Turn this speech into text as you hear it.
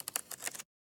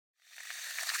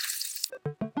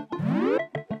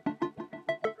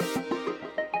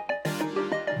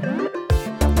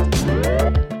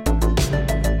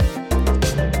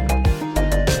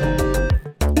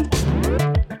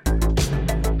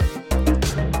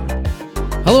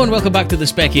Hello and welcome back to the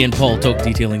Specky and Paul Talk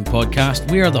Detailing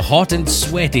Podcast. We are the hot and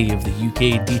sweaty of the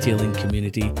UK detailing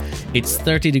community. It's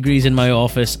 30 degrees in my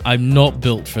office. I'm not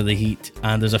built for the heat,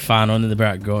 and there's a fan on in the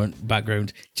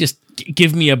background. Just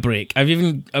give me a break.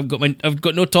 I've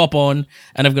got no top on,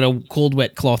 and I've got a cold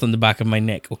wet cloth on the back of my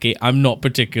neck. Okay, I'm not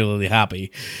particularly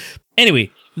happy.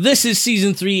 Anyway, this is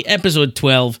season 3, episode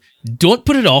 12. Don't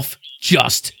put it off.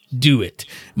 Just do it.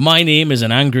 My name is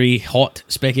an angry, hot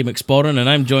Specky McSporran, and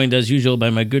I'm joined as usual by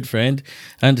my good friend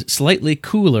and slightly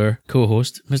cooler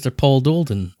co-host, Mr. Paul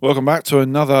Dolden. Welcome back to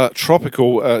another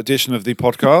tropical edition of the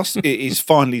podcast. It is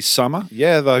finally summer.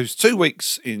 Yeah, those 2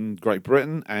 weeks in Great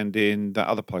Britain and in that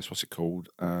other place, what's it called?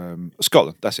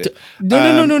 Scotland, that's it.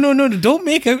 No. Don't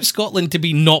make out Scotland to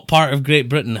be not part of Great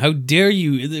Britain. How dare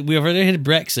you? We've already had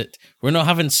Brexit. We're not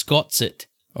having Scots-it.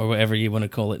 Or whatever you want to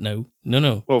call it now.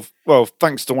 No. Well,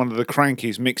 thanks to one of the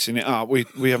crankies mixing it up,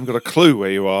 we haven't got a clue where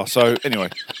you are. So anyway,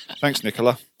 thanks,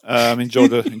 Nicola. Enjoy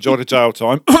the jail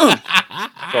time.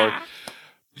 Sorry,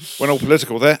 went all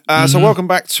political there. So welcome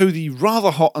back to the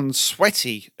rather hot and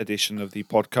sweaty edition of the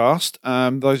podcast.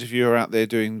 Those of you who are out there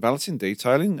doing balloting,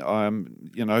 detailing,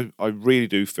 I really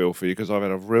do feel for you because I've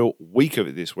had a real week of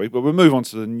it this week. But we'll move on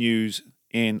to the news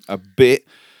in a bit.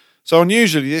 So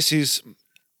unusually, this is.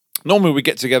 Normally we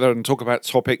get together and talk about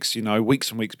topics, weeks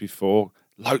and weeks before.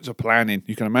 Loads of planning.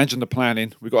 You can imagine the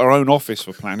planning. We've got our own office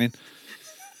for planning.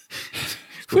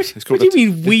 What do you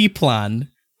mean we plan?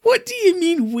 What do you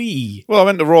mean we? Well, I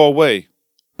meant the royal we.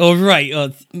 Oh, right.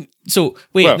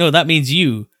 No, that means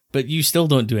you, but you still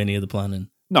don't do any of the planning.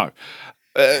 No.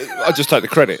 I just take the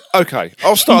credit. Okay,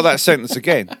 I'll start that sentence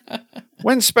again.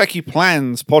 When Specky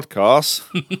plans podcasts,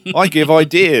 I give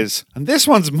ideas. And this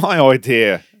one's my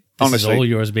idea. Honestly, this is all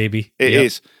yours, baby. It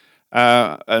is.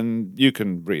 And you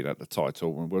can read out the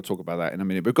title, and we'll talk about that in a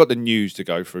minute. We've got the news to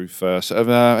go through first.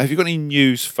 Have you got any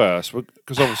news first?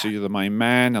 Because obviously you're the main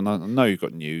man, and I know you've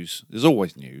got news. There's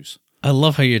always news. I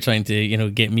love how you're trying to,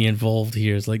 get me involved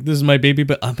here. It's like, this is my baby,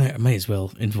 but I might as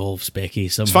well involve Specky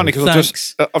somehow. It's funny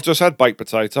because I've just had baked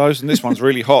potatoes, and this one's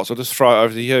really hot, so I'll just throw it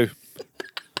over to you.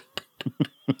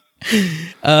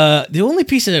 The only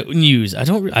piece of news I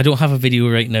don't have a video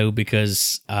right now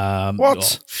because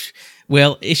what?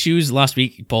 Well, issues last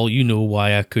week, Paul. You know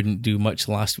why I couldn't do much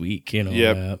last week.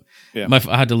 Yeah. I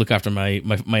had to look after my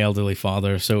elderly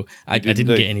father, so I didn't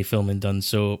get any filming done.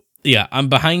 So yeah, I'm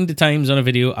behind the times on a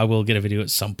video. I will get a video at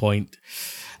some point.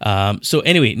 So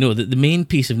anyway, no, the main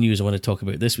piece of news I want to talk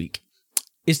about this week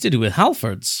is to do with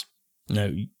Halfords.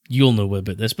 Now you'll know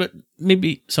about this, but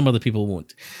maybe some other people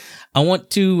won't. I want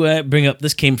to bring up,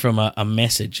 this came from a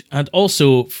message and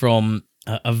also from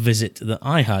a visit that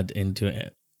I had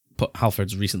into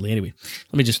Halfords recently. Anyway,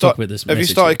 let me just talk about this message. Have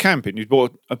you started camping? You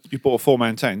bought a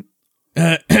 4-man tent?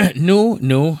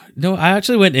 No. I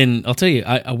actually went in, I'll tell you,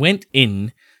 I went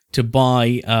in to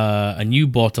buy a new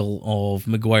bottle of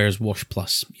Maguire's Wash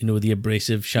Plus, the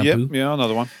abrasive shampoo. Yeah,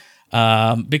 another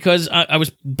one. Because I was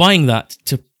buying that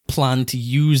to plan to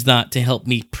use that to help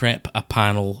me prep a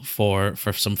panel for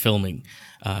some filming.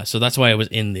 So that's why I was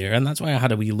in there, and that's why I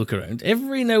had a wee look around.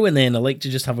 Every now and then I like to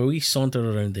just have a wee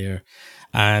saunter around there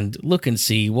and look and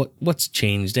see what's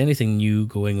changed, anything new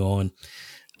going on.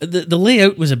 The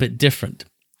layout was a bit different,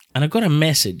 and I got a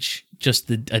message just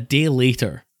a day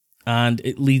later, and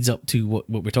it leads up to what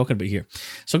we're talking about here.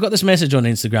 So I got this message on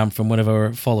Instagram from one of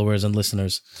our followers and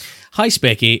listeners. Hi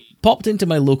Specky, popped into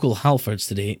my local Halfords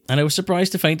today, and I was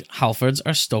surprised to find Halfords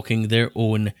are stocking their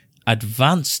own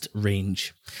advanced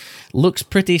range. Looks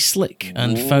pretty slick,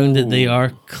 and found that they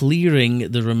are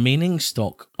clearing the remaining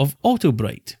stock of Auto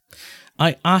Bright.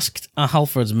 I asked a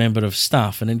Halfords member of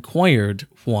staff and inquired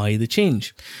why the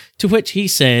change, to which he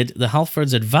said the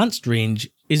Halfords advanced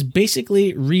range is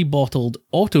basically rebottled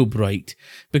Auto Bright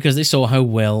because they saw how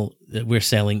well we're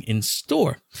selling in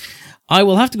store. I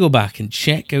will have to go back and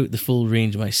check out the full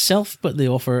range myself, but they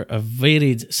offer a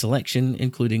varied selection,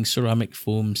 including ceramic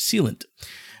foam sealant.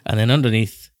 And then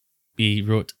underneath, he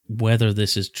wrote, whether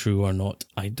this is true or not,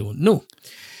 I don't know.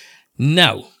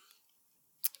 Now,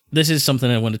 this is something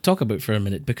I want to talk about for a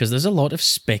minute because there's a lot of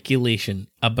speculation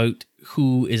about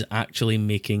who is actually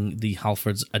making the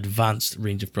Halfords advanced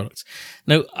range of products.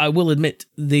 Now, I will admit,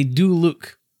 they do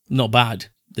look not bad.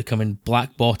 They come in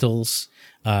black bottles.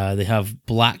 They have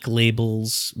black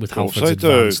labels with Halfords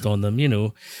Advanced on them,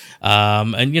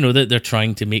 and they're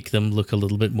trying to make them look a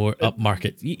little bit more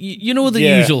upmarket. The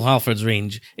usual Halfords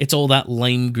range. It's all that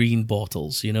lime green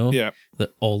bottles, Yeah.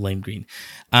 All lime green.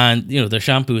 And, their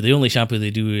shampoo, the only shampoo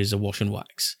they do is a wash and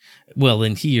wax. Well,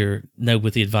 in here, now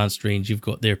with the advanced range, you've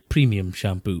got their premium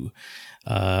shampoo.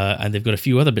 And they've got a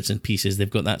few other bits and pieces. They've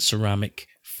got that ceramic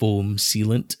foam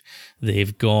sealant.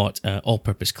 They've got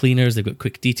all-purpose cleaners. They've got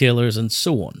quick detailers and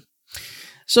so on.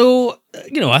 So,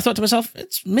 I thought to myself,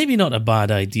 it's maybe not a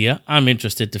bad idea. I'm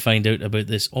interested to find out about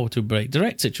this Auto Bright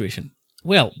Direct situation.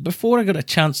 Well, before I got a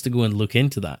chance to go and look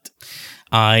into that,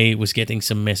 I was getting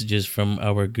some messages from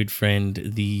our good friend,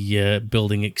 the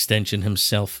building extension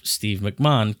himself, Steve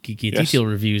McMahon, Geeky Detail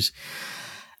Reviews.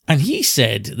 And he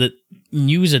said that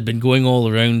news had been going all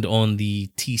around on the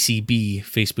TCB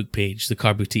Facebook page, the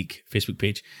Car Boutique Facebook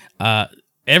page.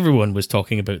 Everyone was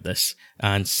talking about this,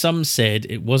 and some said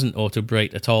it wasn't Auto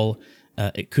Bright at all.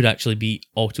 It could actually be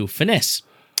Auto Finesse.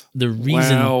 The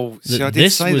reason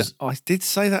I did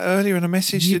say that earlier in a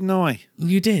message, didn't I?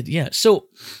 You did, yeah. So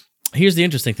here's the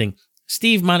interesting thing.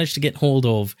 Steve managed to get hold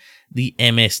of the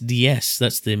MSDS,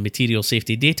 that's the Material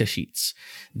Safety Data Sheets.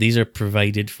 These are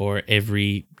provided for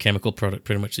every chemical product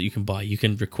pretty much that you can buy. You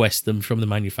can request them from the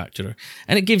manufacturer,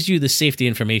 and it gives you the safety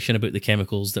information about the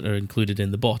chemicals that are included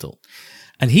in the bottle.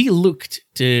 And he looked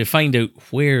to find out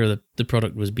where the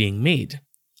product was being made.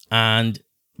 And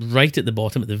right at the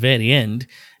bottom, at the very end,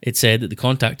 it said that the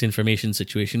contact information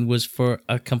situation was for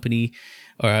a company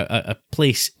or a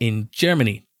place in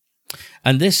Germany.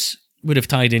 And this would have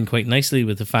tied in quite nicely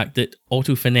with the fact that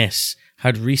Auto Finesse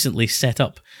had recently set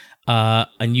up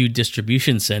a new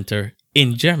distribution center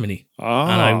in Germany.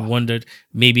 And I wondered,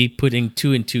 maybe putting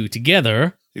 2 and 2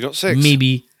 together, you got 6.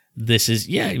 Maybe this is,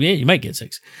 you might get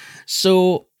 6.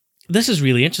 So this is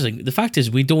really interesting. The fact is,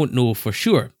 we don't know for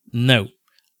sure. Now,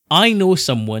 I know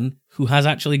someone who has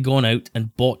actually gone out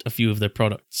and bought a few of their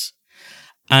products.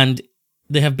 And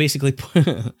they have basically,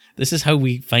 this is how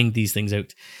we find these things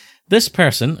out. This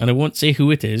person, and I won't say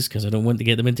who it is because I don't want to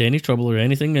get them into any trouble or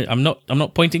anything. I'm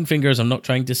not pointing fingers. I'm not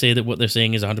trying to say that what they're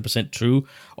saying is 100% true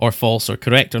or false or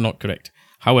correct or not correct.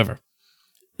 However,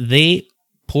 they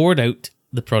poured out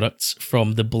the products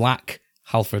from the black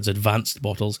Halford's Advanced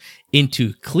bottles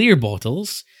into clear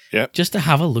bottles just to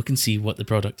have a look and see what the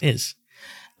product is.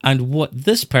 And what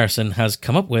this person has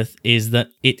come up with is that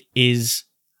it is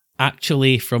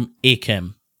actually from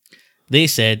Achem. They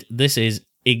said this is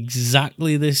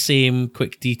exactly the same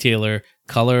quick detailer,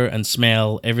 color and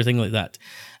smell, everything like that,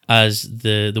 as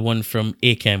the one from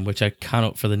Achem, which I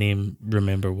cannot for the name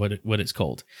remember what it's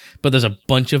called. But there's a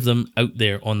bunch of them out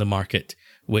there on the market,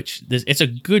 which it's a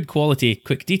good quality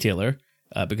quick detailer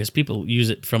because people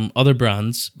use it from other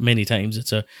brands many times.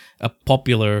 It's a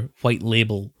popular white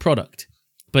label product.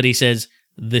 But he says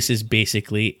this is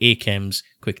basically Achem's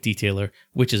quick detailer,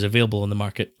 which is available on the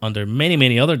market under many,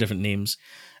 many other different names.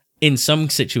 In some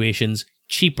situations,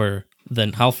 cheaper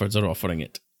than Halfords are offering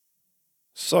it.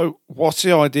 So what's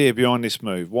the idea behind this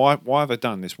move? Why have they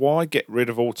done this? Why get rid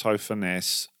of Auto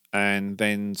Finesse and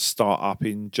then start up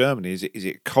in Germany? Is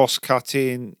it cost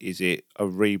cutting? Is it a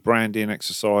rebranding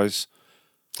exercise?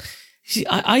 See,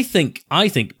 I think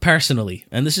personally,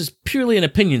 and this is purely an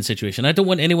opinion situation, I don't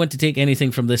want anyone to take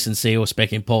anything from this and say, oh,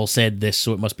 Spec and Paul said this,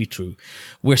 so it must be true.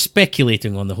 We're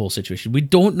speculating on the whole situation. We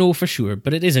don't know for sure,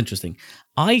 but it is interesting.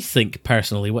 I think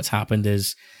personally what's happened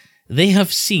is they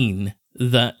have seen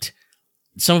that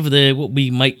some of the, what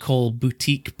we might call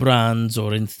boutique brands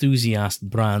or enthusiast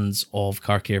brands of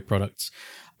car care products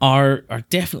are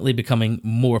definitely becoming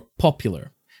more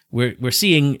popular. We're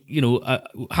seeing,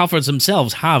 Halfords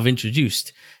themselves have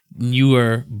introduced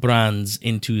newer brands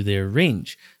into their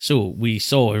range. So we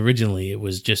saw originally it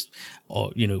was just,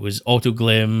 it was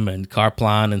Autoglim and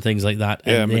Carplan and things like that.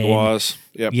 Yeah, and Meguiar's.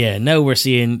 Yep. Yeah, now we're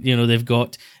seeing, they've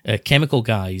got Chemical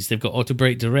Guys, they've got Auto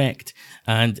Bright Direct,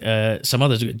 and some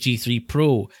others. We've got G3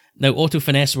 Pro. Now, Auto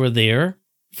Finesse were there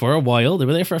for a while. They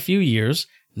were there for a few years.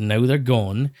 Now they're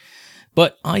gone.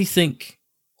 But I think,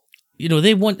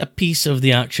 they want a piece of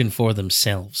the action for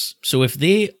themselves. So if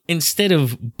they, instead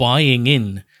of buying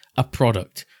in a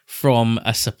product from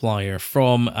a supplier,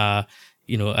 from a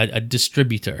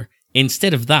distributor,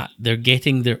 instead of that, they're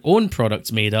getting their own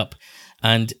products made up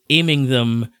and aiming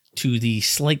them to the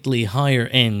slightly higher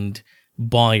end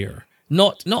buyer.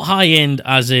 Not high end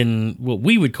as in what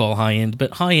we would call high end,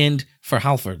 but high end for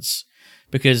Halfords.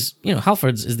 Because,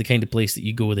 Halfords is the kind of place that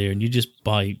you go there and you just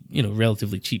buy,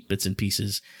 relatively cheap bits and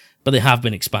pieces. But they have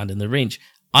been expanding their range.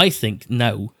 I think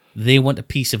now they want a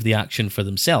piece of the action for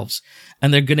themselves.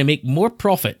 And they're going to make more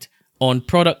profit on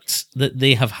products that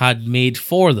they have had made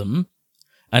for them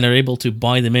and are able to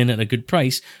buy them in at a good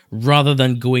price rather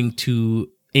than going to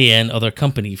other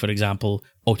company, for example,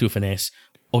 Auto Finesse,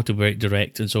 Auto Bright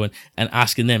Direct, and so on, and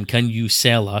asking them, can you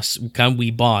sell us? Can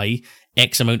we buy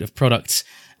X amount of products?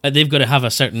 They've got to have a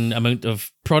certain amount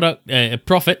of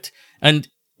profit. And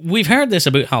we've heard this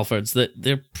about Halfords, that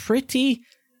they're pretty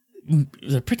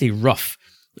rough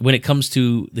when it comes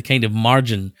to the kind of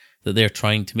margin that they're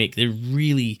trying to make, they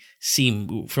really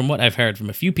seem, from what I've heard from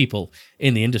a few people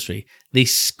in the industry, they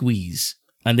squeeze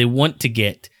and they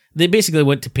basically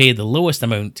want to pay the lowest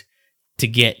amount to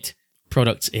get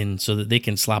products in so that they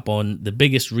can slap on the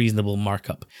biggest reasonable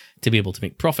markup to be able to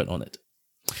make profit on it.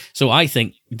 So I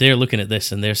think they're looking at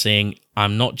this and they're saying,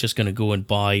 I'm not just going to go and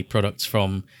buy products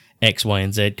from X, Y,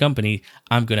 and Z company.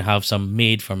 I'm going to have some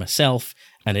made for myself,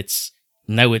 and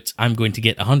I'm going to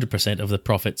get 100% of the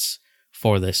profits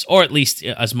for this, or at least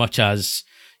as much as,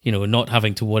 not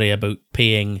having to worry about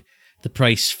paying the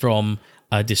price from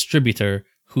a distributor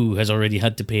who has already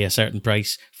had to pay a certain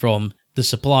price from the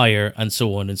supplier, and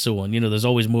so on and so on. There's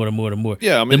always more and more and more.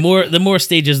 Yeah, I mean, the more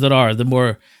stages there are,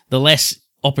 the less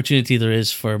opportunity there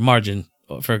is for margin,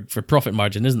 for profit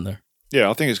margin, isn't there? Yeah,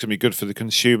 I think it's going to be good for the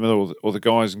consumer or the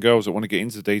guys and girls that want to get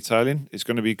into detailing. It's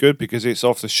going to be good because it's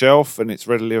off the shelf and it's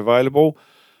readily available.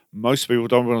 Most people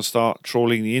don't want to start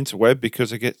trawling the interweb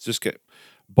because they just get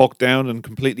bogged down and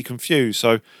completely confused.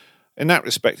 So in that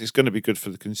respect, it's going to be good for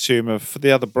the consumer. For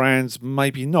the other brands,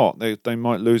 maybe not. They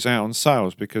might lose out on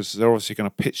sales because they're obviously going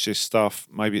to pitch this stuff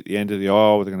maybe at the end of the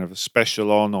aisle. They're going to have a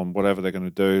special on whatever they're going to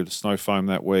do, the snow foam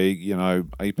that week,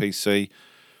 APC.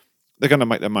 They're going to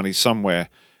make their money somewhere.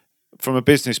 From a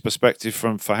business perspective,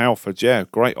 for Halfords, yeah,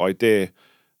 great idea.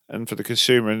 And for the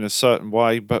consumer in a certain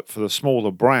way, but for the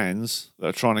smaller brands that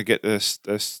are trying to get their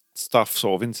stuff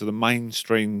sort of into the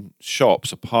mainstream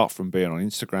shops, apart from being on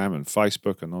Instagram and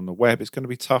Facebook and on the web, it's going to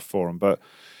be tough for them. But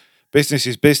business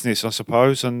is business, I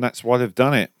suppose, and that's why they've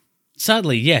done it.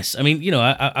 Sadly, yes. I mean,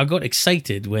 I got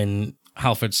excited when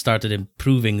Halfords started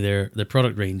improving their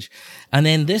product range. And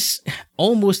then this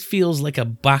almost feels like a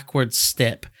backward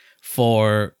step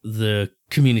for the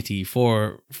community,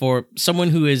 for someone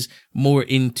who is more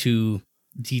into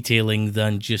detailing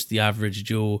than just the average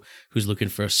Joe who's looking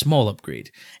for a small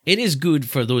upgrade. It is good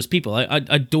for those people. I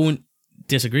don't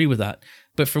disagree with that.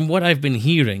 But from what I've been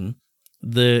hearing,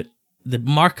 the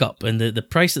markup and the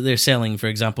price that they're selling, for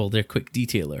example, their quick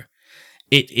detailer,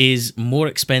 it is more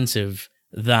expensive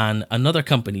than another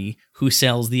company who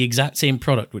sells the exact same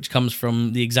product, which comes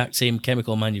from the exact same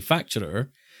chemical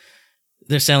manufacturer.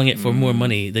 They're selling it for more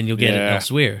money than you'll get it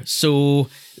elsewhere. So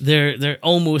they're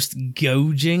almost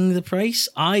gouging the price.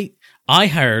 I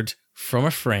heard from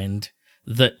a friend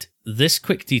that this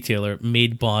quick detailer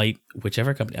made by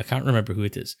whichever company, I can't remember who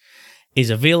it is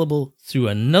available through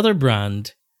another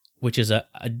brand, which is a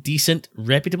decent,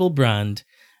 reputable brand,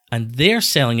 and they're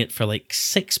selling it for like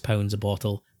 £6 a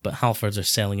bottle, but Halfords are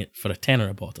selling it for £10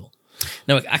 a bottle.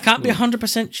 Now, I can't be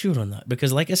 100% sure on that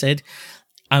because, like I said,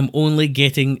 I'm only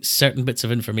getting certain bits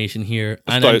of information here,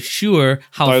 and I'm sure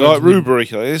Halfords... Like Rubery,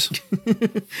 that is.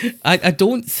 I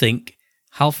don't think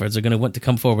Halfords are going to want to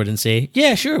come forward and say,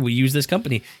 yeah, sure, we use this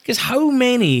company. Because how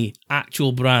many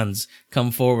actual brands come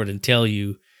forward and tell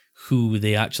you who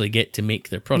they actually get to make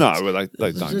their products? No, well,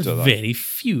 they don't do that. Very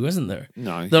few, isn't there?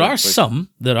 No. There are some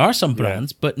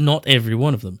brands, but not every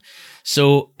one of them.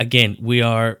 So, again,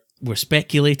 we're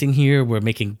speculating here. We're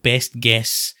making best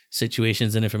guess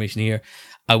situations and information here.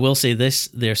 I will say this,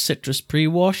 their citrus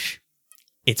pre-wash,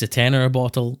 it's a £10 a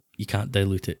bottle. You can't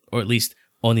dilute it. Or at least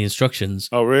on the instructions,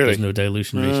 there's no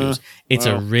dilution ratios. It's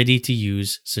a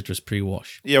ready-to-use citrus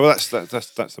pre-wash. Yeah, well, that's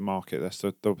the market. That's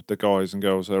the guys and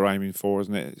girls they're aiming for,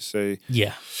 isn't it? It's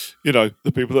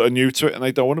the people that are new to it and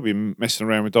they don't want to be messing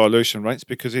around with dilution rates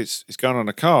because it's going on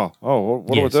a car. Oh,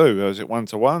 what do I do? Is it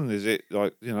 1-to-1? Is it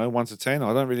 1-to-10?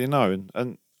 I don't really know.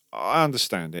 And I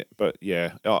understand it, but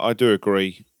yeah, I do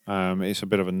agree. It's a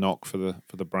bit of a knock for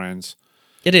the brands.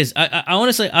 It is. I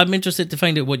honestly, I'm interested to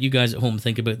find out what you guys at home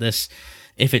think about this.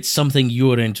 If it's something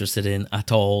you're interested in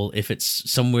at all, if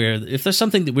there's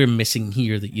something that we're missing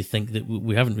here that you think that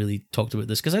we haven't really talked about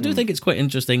this, because I do think it's quite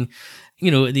interesting.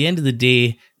 At the end of the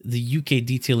day, the UK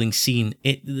detailing scene,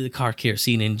 the car care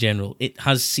scene in general, it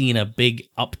has seen a big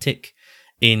uptick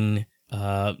in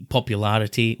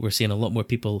popularity. We're seeing a lot more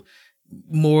people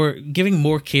giving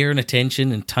more care and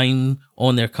attention and time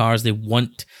on their cars. They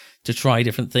want to try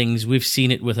different things. We've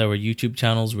seen it with our YouTube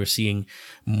channels. We're seeing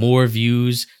more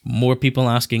views, more people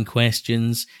asking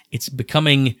questions. It's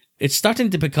starting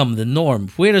to become the norm.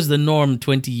 Whereas the norm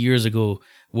 20 years ago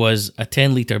was a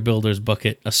 10-litre builder's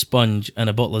bucket, a sponge, and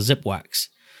a bottle of Zip Wax,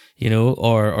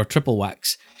 or Triple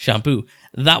Wax shampoo.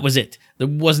 That was it. There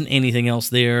wasn't anything else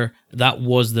there. That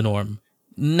was the norm.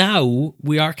 Now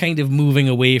we are kind of moving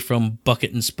away from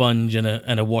bucket and sponge and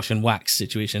a wash and wax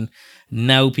situation.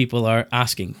 Now people are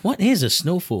asking, what is a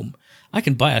snow foam? I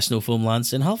can buy a snow foam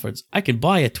lance in Halfords. I can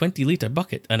buy a 20-litre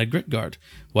bucket and a grit guard.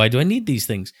 Why do I need these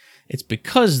things? It's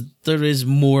because there is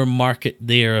more market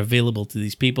there available to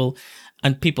these people.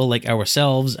 And people like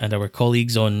ourselves and our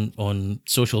colleagues on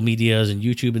social medias and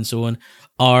YouTube and so on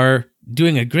are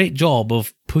doing a great job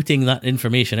of putting that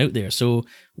information out there. So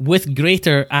with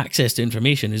greater access to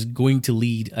information is going to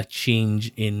lead a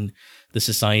change in the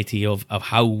society of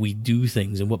how we do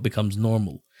things and what becomes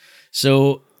normal.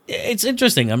 So it's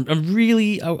interesting. I'm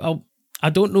really, I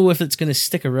don't know if it's going to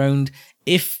stick around.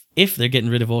 If they're getting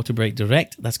rid of Auto Bright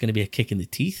Direct, that's going to be a kick in the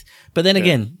teeth. But then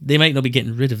again, they might not be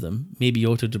getting rid of them. Maybe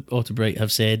Auto Bright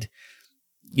have said,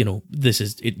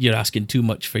 you're asking too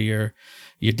much for your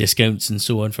discounts and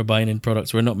so on for buying in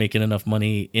products. We're not making enough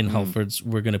money in Halfords.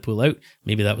 We're going to pull out.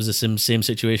 Maybe that was the same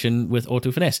situation with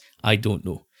Auto Finesse. I don't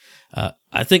know.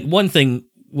 I think one thing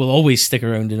will always stick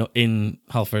around in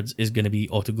Halfords is going to be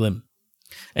Auto Glim.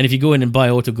 And if you go in and buy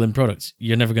Auto Glim products,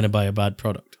 you're never going to buy a bad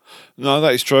product. No,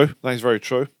 that is true. That is very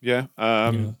true. Yeah.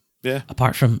 Yeah.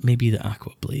 Apart from maybe the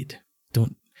Aqua Blade.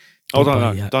 Don't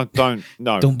no. Don't buy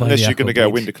unless the you're going to Aqua get a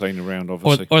Blade. window cleaner around,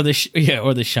 obviously.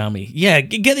 Or the chamois. Yeah,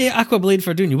 get the Aqua Blade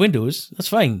for doing your windows. That's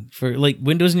fine. For like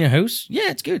windows in your house,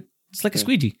 yeah, it's good. It's like a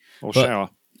squeegee. Shower.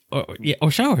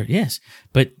 Or shower, yes.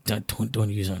 But don't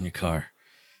use it on your car.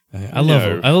 I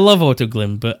love Auto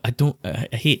Glim, but I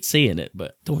hate saying it,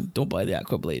 but don't buy the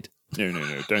Aqua Blade. No,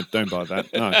 don't buy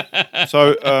that. No.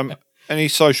 So, any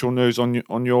social news on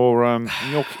your in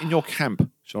your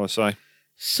camp, shall I say?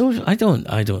 So I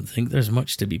don't think there's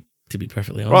much to be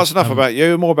perfectly honest. Right, that's enough about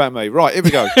you. More about me. Right, here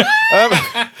we go.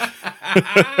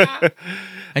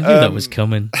 I knew that was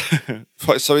coming.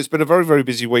 So it's been a very, very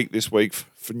busy week this week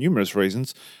for numerous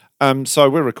reasons. So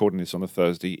we're recording this on a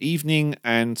Thursday evening,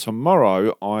 and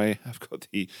tomorrow I have got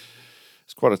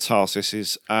it's quite a task. This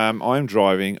is I'm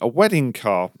driving a wedding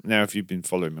car. Now, if you've been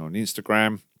following me on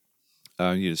Instagram,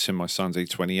 you'd have seen my son's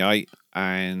E28,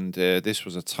 and this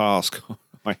was a task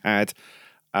I had.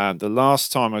 The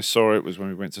last time I saw it was when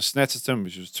we went to Snetterton,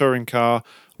 which was a touring car.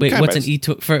 Wait, what's an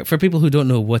E2? For people who don't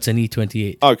know, what's an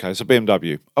E28? Okay, so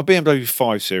BMW. A BMW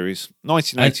 5 Series,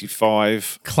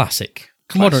 1985. Classic.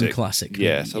 Modern classic.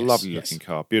 Yeah, it's a lovely looking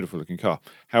car, beautiful looking car.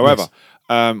 However,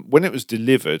 when it was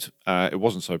delivered, it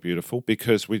wasn't so beautiful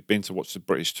because we'd been to watch the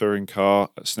British touring car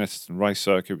at Snetterton Race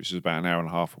Circuit, which is about an hour and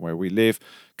a half from where we live.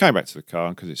 Came back to the car,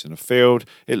 and because it's in a field,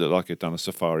 it looked like it'd done a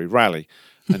safari rally.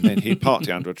 And then he parked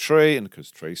it under a tree, and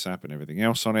because tree sap and everything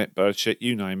else on it, bird shit,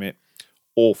 you name it,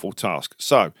 awful task.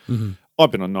 So I've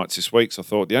been on nights this week, so I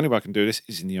thought the only way I can do this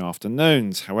is in the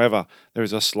afternoons. However, there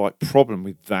is a slight problem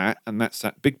with that, and that's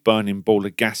that big burning ball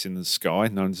of gas in the sky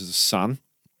known as the sun.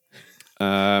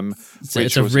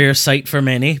 It's a rare sight for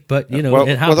many, but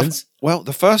it happens.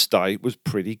 The first day was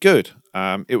pretty good.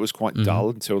 It was quite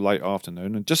dull until late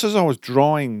afternoon, and just as I was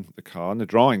drying the car in the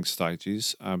drying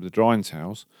stages, the drying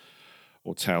towels,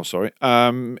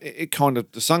 it kind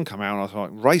of, the sun came out, and I was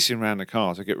like racing around the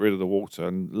car to get rid of the water,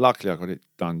 and luckily I got it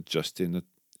done just in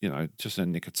the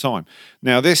nick of time.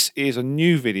 Now this is a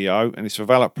new video, and it's for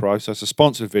Valet Pro, so it's a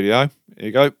sponsored video. Here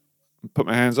you go. Put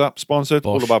my hands up. Sponsored.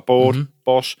 Bosch. All about board.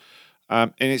 Bosch.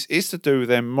 And it's to do with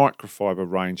their microfiber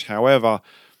range. However,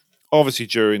 obviously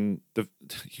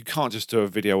you can't just do a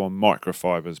video on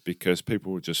microfibers because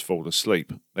people would just fall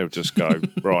asleep. They would just go,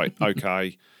 right,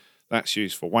 okay, that's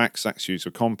used for wax, that's used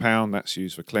for compound, that's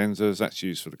used for cleansers, that's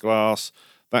used for the glass,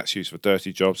 that's used for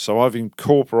dirty jobs. So I've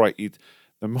incorporated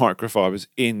the microfibers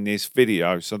in this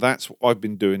video. So that's what I've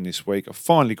been doing this week. I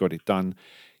finally got it done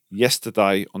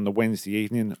yesterday on the Wednesday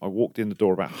evening. I walked in the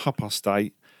door about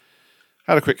 8:30.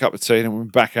 Had a quick cup of tea and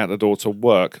went back out the door to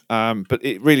work. But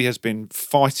it really has been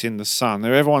fighting the sun.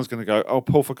 Now everyone's going to go, oh,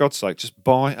 Paul, for God's sake, just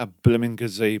buy a blooming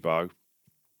gazebo.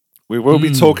 We will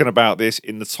be talking about this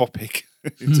in the topic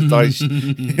in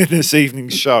this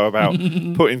evening's show about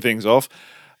putting things off.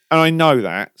 And I know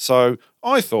that. So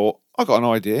I thought, I got an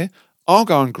idea. I'll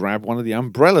go and grab one of the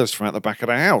umbrellas from out the back of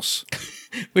the house.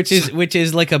 which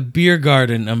is like a beer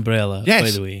garden umbrella, yes.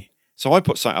 By the way. So I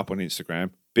put something up on Instagram,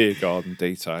 beer garden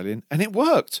detailing, and it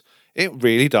worked. It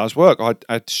really does work. I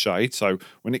had shade, so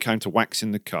when it came to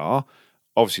waxing the car,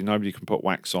 obviously nobody can put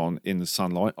wax on in the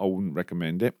sunlight. I wouldn't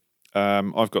recommend it.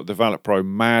 I've got the Valet Pro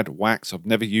Mad Wax. I've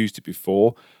never used it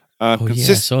before. I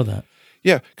saw that.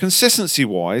 Yeah,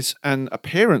 consistency-wise and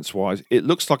appearance-wise, it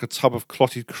looks like a tub of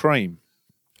clotted cream.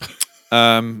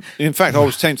 In fact, I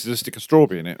was tempted to stick a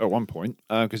strawberry in it at one point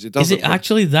because it does. Is it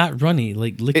actually that runny,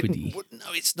 like liquidy?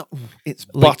 No, it's not. It's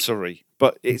buttery,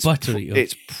 but it's buttery.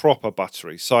 It's proper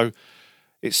buttery. So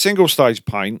it's single-stage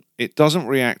paint. It doesn't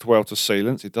react well to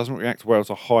sealants. It doesn't react well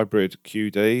to hybrid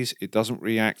QDs. It doesn't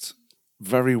react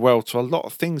very well to a lot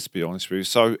of things, to be honest with you.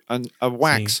 So a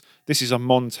wax. This is a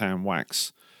Montan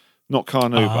wax, not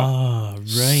Carnauba. Ah,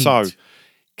 right. So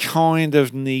kind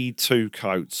of need 2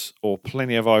 coats or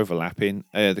plenty of overlapping.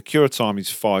 The cure time is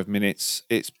 5 minutes.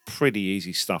 It's pretty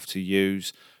easy stuff to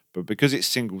use, but because it's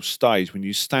single stage, when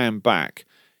you stand back,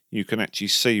 you can actually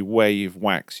see where you've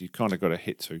waxed. You've kind of got to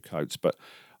hit 2 coats, but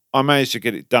I managed to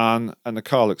get it done, and the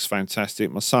car looks fantastic.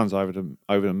 My son's over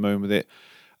the moon with it.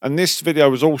 And this video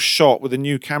was all shot with a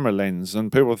new camera lens,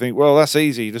 and people think, well, that's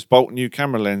easy. You just bolt a new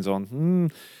camera lens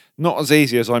on. Not as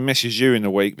easy as I messaged you in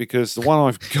a week, because the one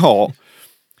I've got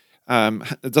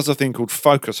it does a thing called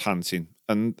focus hunting.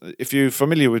 And if you're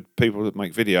familiar with people that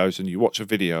make videos and you watch a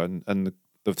video and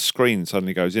the screen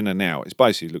suddenly goes in and out, it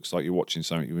basically looks like you're watching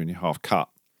something when you're half cut.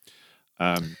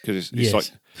 Because it's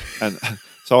like, and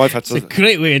so I've had to. It's a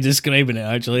great way of describing it.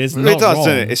 Actually, it's not it does, wrong.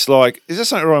 doesn't it? It's like, is there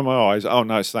something wrong with my eyes? Oh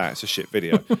no, it's that. It's a shit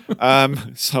video.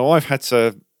 So I've had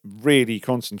to really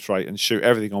concentrate and shoot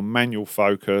everything on manual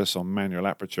focus, on manual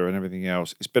aperture, and everything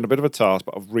else. It's been a bit of a task,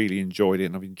 but I've really enjoyed it,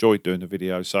 and I've enjoyed doing the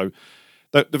videos. So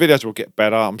the videos will get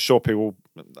better. I'm sure people,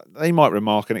 they might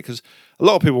remark on it, because a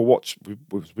lot of people watch.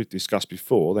 We've discussed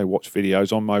before. They watch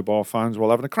videos on mobile phones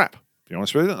while having a crap. Be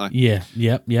honest with you, don't they?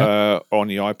 Yeah. On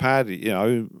the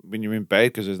iPad, when you're in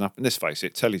bed, because there's nothing. Let's face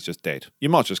it, telly's just dead. You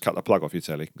might just cut the plug off your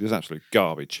telly. It's absolute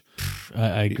garbage.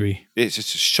 I agree. It's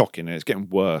just shocking, and it's getting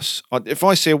worse. If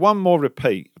I see one more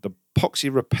repeat of the Poxy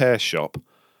Repair Shop,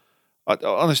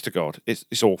 honest to God,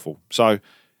 it's awful. So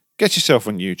get yourself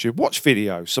on YouTube, watch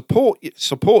videos, support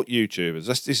YouTubers.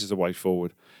 This is the way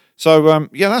forward. So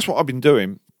that's what I've been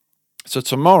doing. So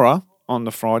tomorrow, on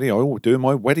the Friday, I will do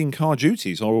my wedding car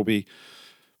duties. I will be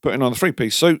putting on a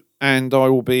 3-piece suit, and I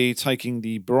will be taking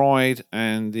the bride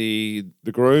and the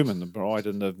groom, and the bride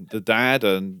and the dad,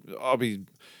 and I'll be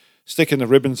sticking the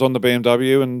ribbons on the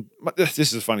BMW. And this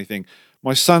is a funny thing.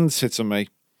 My son said to me,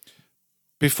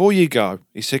 before you go,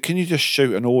 he said, can you just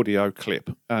shoot an audio clip?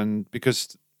 And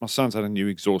because my son's had a new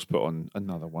exhaust put on,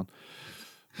 another one,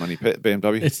 money pit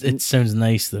BMW. It sounds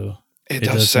nice, though. It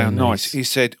does sound nice. He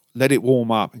said, let it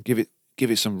warm up and give it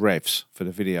some revs for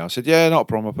the video. I said, yeah, not a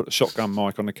problem. I'll put the shotgun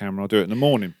mic on the camera. I'll do it in the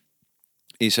morning.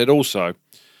 He said, also,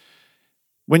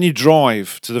 when you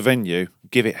drive to the venue,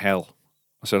 give it hell.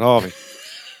 I said, Harvey,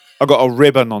 I've got a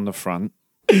ribbon on the front.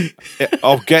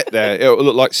 I'll get there. It'll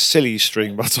look like silly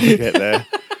string by the time I get there.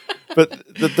 But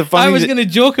the funny, I was going to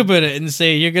joke about it and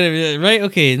say, you're going to be right,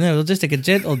 okay, no, we'll just take a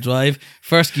gentle drive,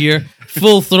 first gear,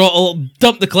 full throttle,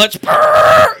 dump the clutch.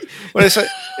 Well,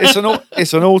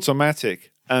 it's an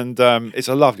automatic, and it's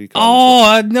a lovely car. Oh,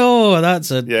 I know,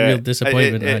 that's a real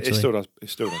disappointment. Actually, it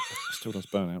still does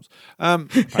burnouts.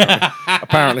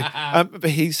 Apparently. But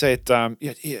he said, I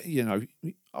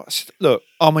said, look,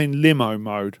 I'm in limo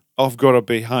mode. I've got to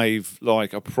behave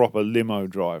like a proper limo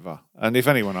driver. And if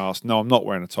anyone asks, no, I'm not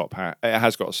wearing a top hat. It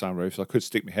has got a sunroof, so I could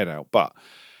stick my head out. But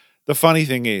the funny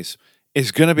thing is,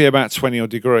 it's going to be about 20 odd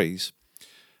degrees,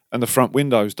 and the front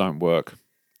windows don't work.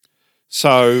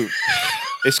 So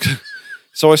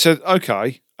so I said,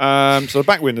 okay. So the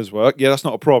back windows work. Yeah, that's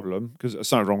not a problem, because there's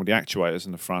something wrong with the actuators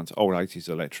in the front. Old 80s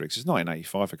electrics. It's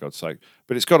 1985, for God's sake.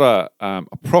 But it's got a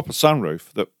proper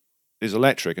sunroof that is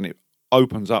electric, and it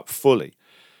opens up fully.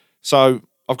 So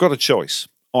I've got a choice.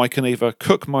 I can either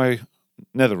cook my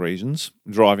nether regions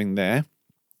driving there,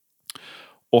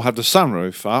 or have the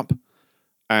sunroof up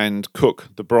and cook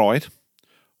the bride,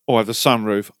 or have the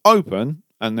sunroof open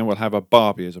and then we'll have a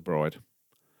Barbie as a bride,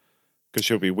 because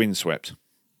she'll be windswept.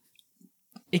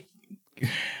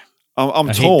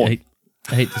 I'm torn.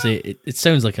 I hate to say it, it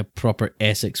sounds like a proper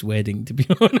Essex wedding, to be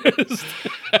honest.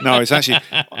 No, it's actually,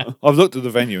 I've looked at the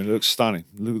venue and it looks stunning.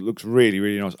 It looks really,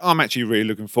 really nice. I'm actually really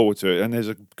looking forward to it, and there's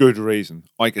a good reason.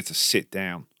 I get to sit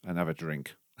down and have a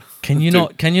drink. Can you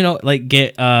not like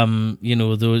get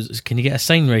those, can you get a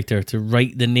sign writer to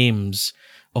write the names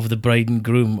of the bride and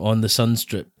groom on the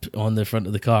sunstrip on the front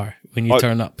of the car when you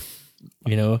turn up,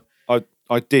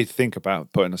 I did think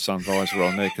about putting a sun visor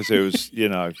on there, because it was,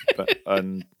 no,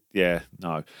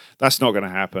 that's not going to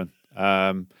happen.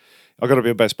 I've got to be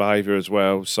on best behaviour as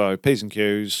well. So P's and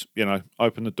Q's,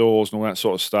 open the doors and all that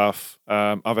sort of stuff.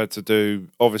 I've had to do,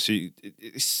 obviously,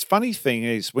 it's funny thing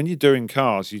is, when you're doing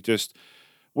cars,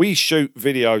 we shoot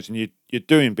videos and you're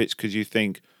doing bits because you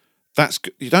think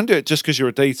you don't do it just because you're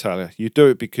a detailer. You do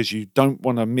it because you don't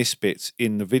want to miss bits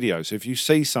in the video. So if you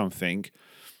see something,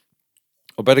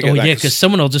 I better get that. Oh yeah, because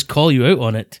someone will just call you out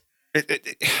on it.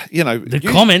 The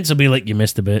comments will be like, you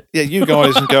missed a bit. Yeah, you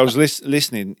guys and girls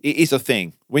listening, it is a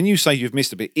thing. When you say you've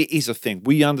missed a bit, it is a thing.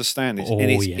 We understand this, and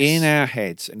it's in our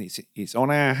heads, and it's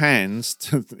on our hands,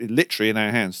 literally in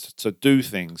our hands, to do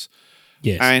things.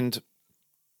 Yes. And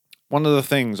one of the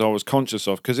things I was conscious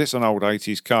of, because it's an old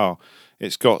 80s car,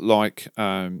 it's got like,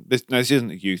 this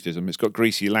isn't a youthism, it's got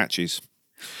greasy latches.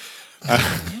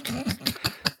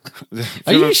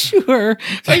 Are you sure?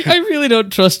 I really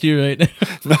don't trust you right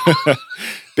now.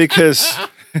 Because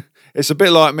it's a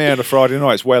bit like me on a Friday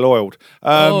night. It's well oiled.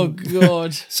 Oh,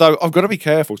 God. So I've got to be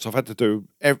careful. So I've had to do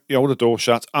all the door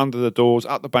shuts, under the doors,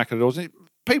 up the back of the doors.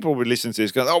 People will listen to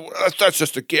this going, "Oh, that's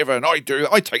just a given. I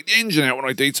take the engine out when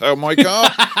I detail my car.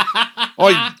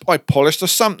 I polish the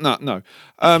sump nut." No,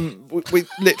 we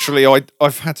literally,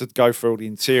 I've had to go through all the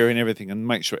interior and everything and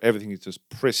make sure everything is just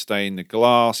pristine, the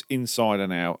glass inside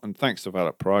and out. And thanks to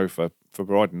Valet Pro for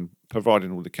providing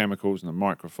all the chemicals and the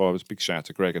microfibers. Big shout out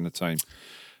to Greg and the team.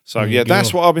 So yeah,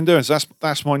 that's what I've been doing. So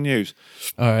that's my news.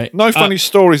 All right. No funny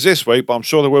stories this week, but I'm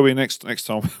sure there will be next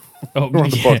time. Oh, on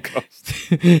the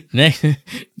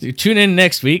podcast. Tune in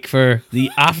next week for the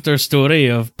after story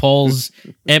of Paul's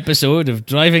episode of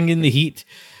Driving in the Heat.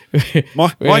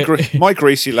 My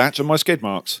greasy latch and my skid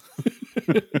marks.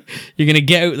 You're going to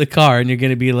get out of the car and you're going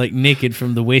to be like naked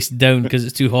from the waist down because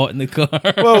it's too hot in the car.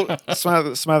 Well,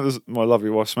 Smathers, my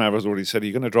lovely wife Smathers already said, "Are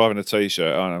you going to drive in a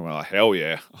t-shirt?" And I'm like, hell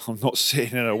yeah. I'm not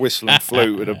sitting in a whistling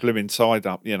flute with a blimmin' tied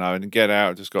up, and get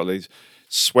out. Just got these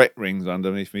sweat rings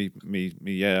underneath me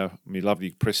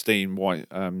lovely pristine white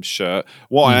shirt.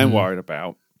 What I am worried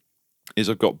about is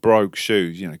I've got brogue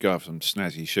shoes. Go have some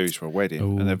snazzy shoes for a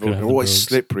wedding, and they're always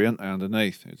slippery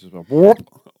underneath. It's just like, whoop.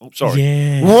 Oh, sorry.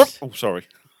 Yes. Whoop. Oh, sorry.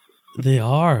 They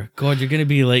are. God, you're going to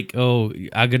be like,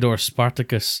 Agador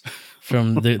Spartacus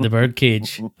from the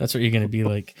Birdcage. That's what you're going to be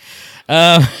like.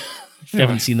 If you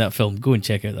haven't seen that film, go and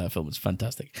check out that film. It's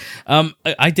fantastic.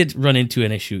 I did run into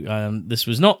an issue. This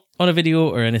was not on a video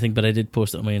or anything, but I did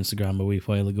post it on my Instagram a wee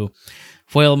while ago.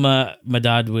 While my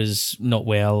dad was not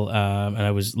well, and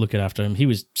I was looking after him, he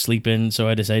was sleeping, so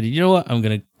I decided, you know what, I'm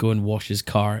going to go and wash his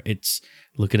car. It's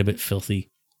looking a bit filthy.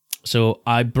 So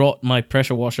I brought my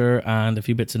pressure washer and a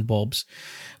few bits and bobs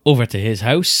over to his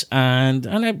house, and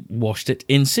I washed it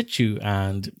in situ,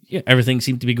 and everything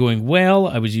seemed to be going well.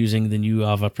 I was using the new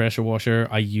Ava pressure washer.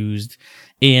 I used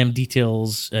AM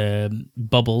Details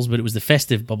bubbles, but it was the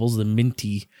festive bubbles, the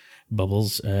minty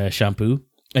bubbles shampoo.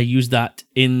 I used that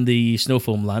in the snow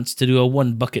foam lance to do a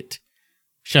 1 bucket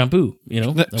shampoo.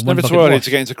 It's never too early to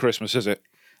get into Christmas, is it?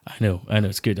 I know,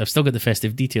 it's good. I've still got the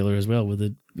festive detailer as well with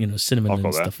the cinnamon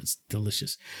and stuff. It's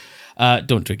delicious.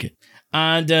 Don't drink it.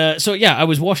 And so I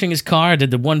was washing his car. I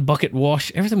did the 1 bucket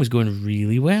wash. Everything was going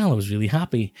really well. I was really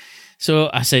happy.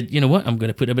 So I said, you know what? I'm going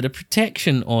to put a bit of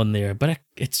protection on there, but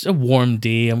it's a warm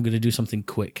day. I'm going to do something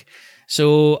quick.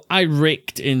 So I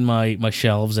raked in my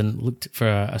shelves and looked for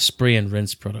a spray and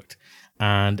rinse product,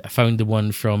 and I found the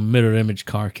one from Mirror Image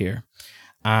Car Care.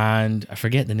 And I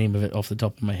forget the name of it off the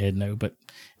top of my head now, but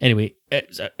anyway,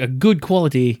 it's a good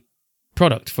quality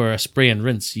product for a spray and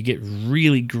rinse. You get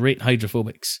really great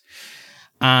hydrophobics.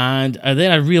 And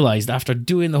then I realized after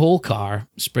doing the whole car,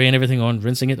 spraying everything on,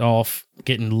 rinsing it off,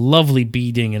 getting lovely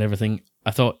beading and everything,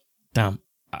 I thought, damn,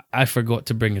 I forgot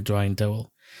to bring a drying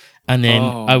towel. And then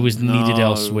I was needed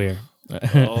elsewhere.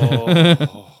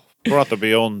 Brother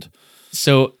beyond.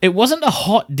 So it wasn't a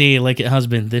hot day like it has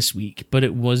been this week, but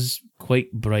it was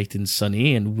quite bright and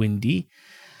sunny and windy.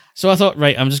 So I thought,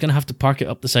 right, I'm just going to have to park it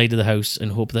up the side of the house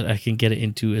and hope that I can get it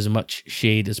into as much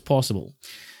shade as possible.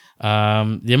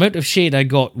 The amount of shade I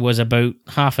got was about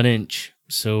half an inch.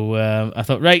 So I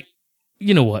thought, right,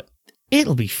 you know what?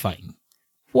 It'll be fine.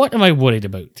 What am I worried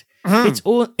about?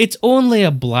 It's only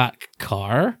a black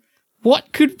car.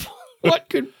 What could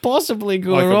possibly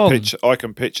go wrong? I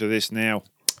can picture this now.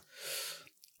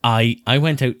 I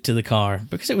went out to the car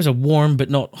because it was a warm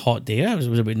but not hot day. It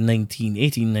was about 19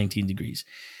 degrees.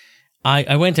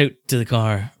 I went out to the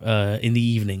car in the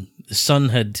evening. The sun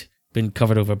had been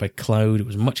covered over by cloud. It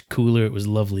was much cooler. It was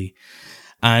lovely.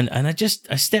 And I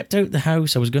stepped out the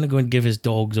house. I was going to go and give his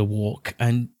dogs a walk,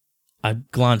 and I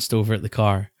glanced over at the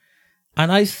car.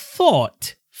 And I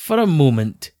thought for a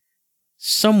moment,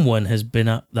 someone has been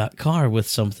at that car with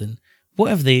something.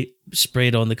 What have they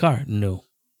sprayed on the car? No.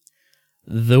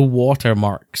 The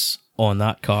watermarks on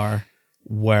that car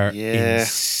were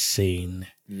insane.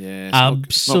 Yeah,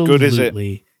 absolutely not good, is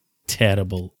it?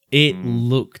 Terrible. It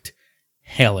looked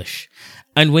hellish.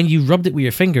 And when you rubbed it with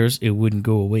your fingers, it wouldn't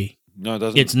go away. No, it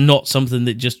doesn't. It's not something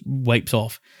that just wipes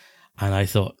off. And I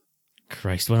thought,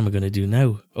 Christ, what am I going to do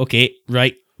now? Okay,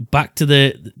 right, back to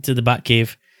the back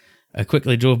cave. I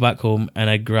quickly drove back home and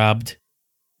I grabbed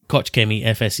Koch Chemie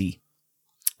FSE.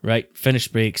 Right, finish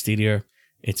spray exterior.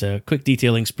 It's a quick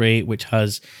detailing spray which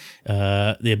has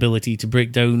the ability to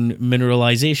break down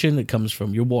mineralization that comes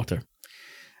from your water.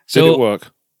 So did it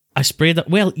work? I sprayed that.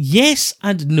 Well, yes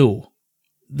and no.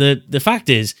 the fact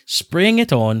is, spraying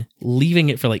it on, leaving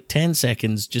it for like 10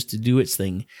 seconds just to do its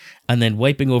thing, and then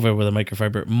wiping over with a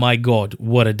microfiber, my God,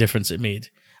 what a difference it made.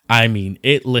 I mean,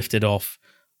 it lifted off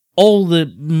all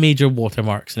the major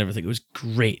watermarks and everything. It was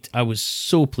great. I was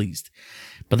so pleased.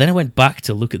 But then I went back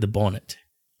to look at the bonnet,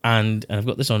 and I've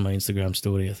got this on my Instagram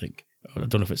story, I think. I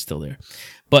don't know if it's still there.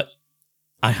 But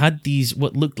I had these,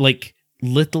 what looked like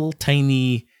little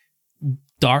tiny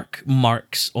dark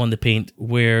marks on the paint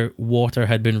where water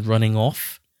had been running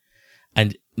off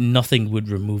and nothing would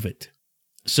remove it.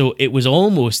 So it was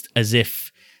almost as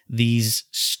if these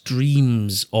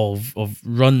streams of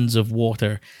runs of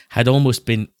water had almost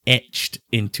been etched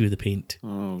into the paint.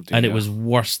 Oh, dear. And it was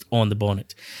worst on the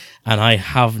bonnet. And I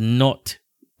have not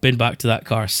been back to that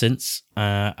car since.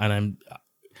 And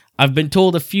I've been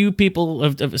told a few people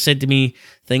have said to me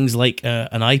things like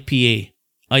an IPA.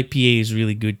 IPA is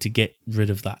really good to get rid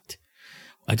of that.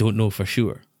 I don't know for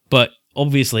sure. But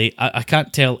obviously, I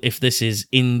can't tell if this is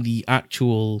in the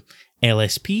actual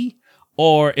LSP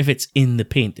or if it's in the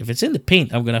paint. If it's in the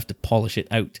paint, I'm going to have to polish it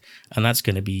out. And that's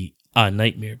going to be a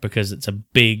nightmare because it's a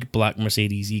big black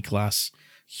Mercedes E-Class,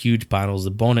 huge panels.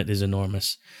 The bonnet is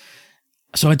enormous.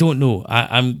 So I don't know.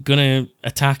 I'm going to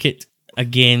attack it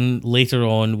again later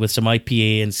on with some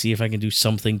IPA and see if I can do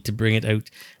something to bring it out.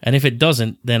 And if it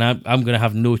doesn't, then I'm going to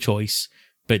have no choice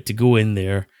but to go in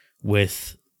there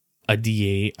with a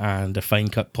DA and a fine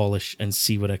cut polish and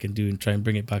see what I can do and try and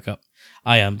bring it back up.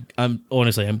 I'm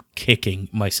honestly kicking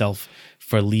myself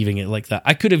for leaving it like that.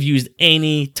 I could have used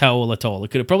any towel at all. I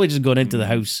could have probably just gone into the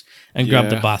house and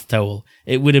grabbed a bath towel.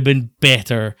 It would have been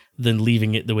better than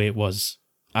leaving it the way it was.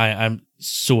 I'm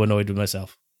so annoyed with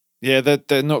myself. Yeah,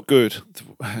 they're not good.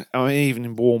 I mean, even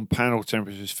in warm panel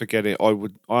temperatures, forget it. I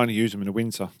only use them in the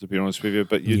winter, to be honest with you.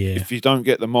 But if you don't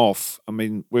get them off, I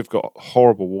mean, we've got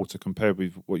horrible water compared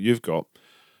with what you've got.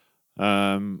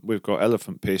 We've got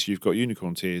elephant piss, you've got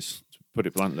unicorn tears, to put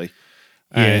it bluntly.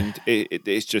 And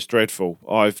it's just dreadful.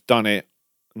 I've done it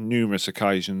numerous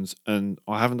occasions, and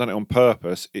I haven't done it on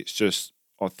purpose. It's just,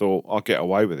 I thought, I'll get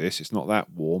away with this. It's not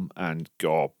that warm. And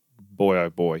God, boy,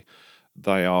 oh boy.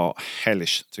 They are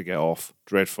hellish to get off.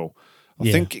 Dreadful.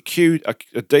 I think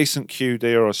a decent QD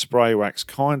or a spray wax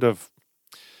kind of,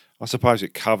 I suppose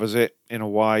it covers it in a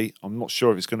way. I'm not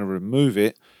sure if it's going to remove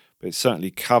it, but it certainly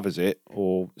covers it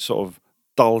or sort of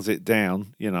dulls it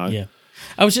down, you know. Yeah.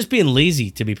 I was just being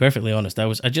lazy, to be perfectly honest. I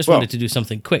just wanted to do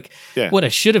something quick. Yeah. What I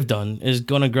should have done is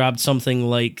gone and grabbed something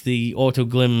like the Auto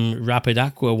Glim Rapid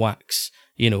Aqua Wax.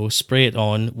 You know, spray it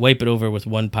on, wipe it over with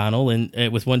one panel and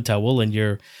with one towel, and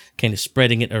you're kind of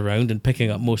spreading it around and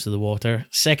picking up most of the water.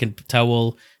 Second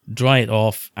towel, dry it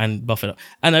off and buff it up.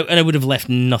 And I would have left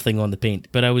nothing on the paint,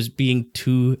 but I was being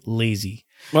too lazy.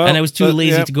 Well, and I was too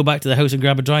lazy to go back to the house and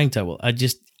grab a drying towel.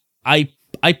 I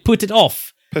put it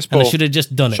off. Piss and I poor. should have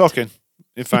just done it. Shocking.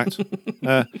 In fact,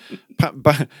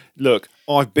 look,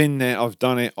 I've been there. I've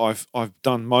done it. I've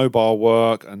done mobile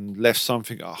work and left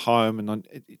something at home, and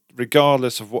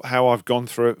regardless of how I've gone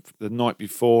through it the night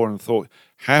before, and thought,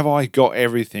 have I got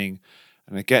everything?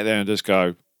 And I get there and just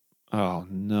go, oh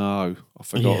no, I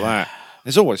forgot that.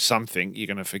 There's always something you're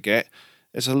going to forget.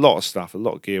 There's a lot of stuff, a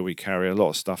lot of gear we carry, a lot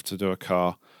of stuff to do a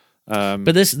car.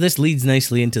 But this leads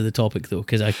nicely into the topic though,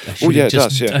 because I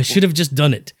should have just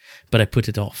done it, but I put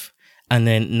it off. And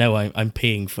then now I'm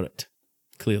paying for it,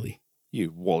 clearly.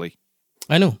 You Wally.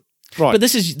 I know. Right. But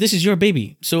this is your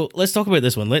baby. So let's talk about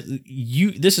this one.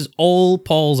 This is all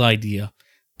Paul's idea.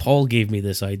 Paul gave me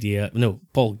this idea. No,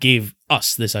 Paul gave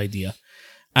us this idea.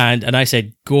 And I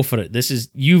said, go for it.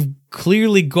 You've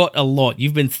clearly got a lot.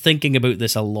 You've been thinking about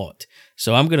this a lot.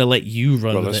 So I'm going to let you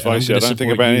run with it. Well, let's face it, I don't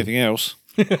think about anything else.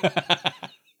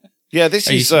 Yeah, this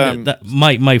is...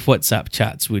 my WhatsApp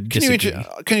chats would disagree.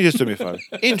 Can you just do me a favour?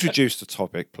 Introduce the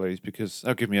topic, please, because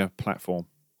that'll give me a platform.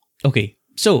 Okay,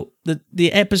 so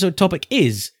the episode topic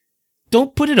is,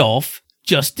 don't put it off,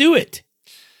 just do it.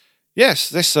 Yes,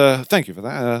 thank you for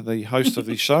that, the host of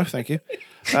the show, thank you.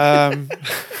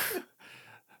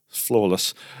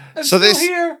 Flawless. I'm still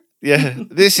here. Yeah,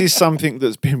 this is something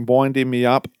that's been winding me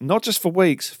up, not just for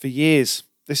weeks, for years.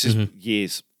 This is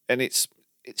years. And it's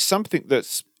something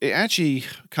it actually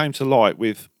came to light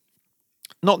with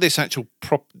not this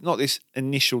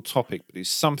initial topic, but it's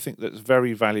something that's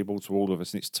very valuable to all of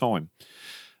us, and it's time.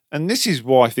 And this is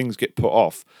why things get put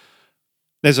off.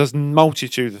 There's a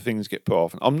multitude of things get put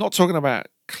off. I'm not talking about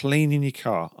cleaning your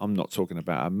car. I'm not talking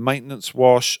about a maintenance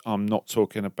wash. I'm not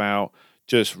talking about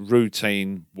just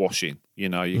routine washing. You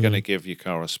know, you're going to give your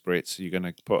car a spritz. You're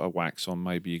going to put a wax on.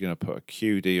 Maybe you're going to put a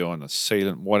QD on, a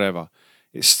sealant, whatever.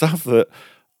 It's stuff that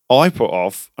I put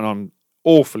off, and I'm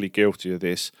awfully guilty of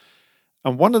this.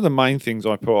 And one of the main things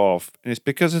I put off, and it's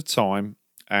because of time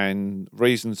and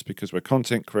reasons, because we're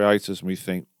content creators and we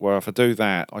think, well, if I do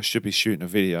that, I should be shooting a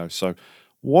video. So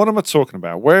what am I talking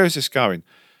about? Where is this going?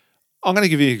 I'm going to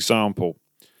give you an example.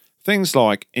 Things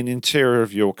like an interior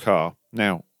of your car.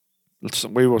 Now,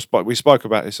 we spoke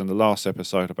about this in the last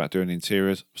episode about doing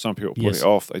interiors. Some people put it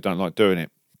off. They don't like doing it.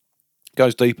 It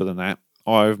goes deeper than that.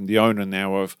 I'm the owner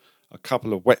now of a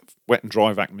couple of wet and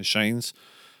dry vac machines.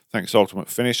 Thanks to Ultimate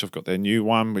Finish, I've got their new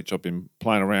one, which I've been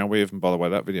playing around with. And by the way,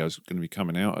 that video is going to be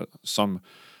coming out at some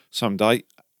date.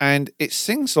 And it's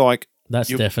things like... That's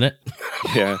definite.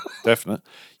 Yeah, definite.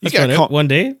 One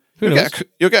day.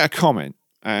 You'll get a comment,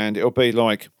 and it'll be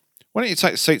like, why don't you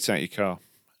take the seats out of your car?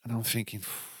 And I'm thinking,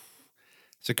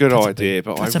 it's a good idea,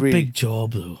 but that's a big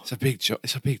job, though. It's a big job.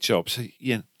 It's a big job. So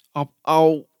yeah,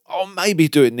 I'll maybe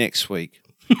do it next week.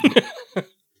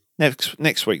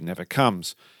 Next week never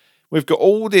comes. We've got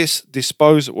all this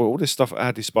all this stuff at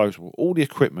our disposal, all the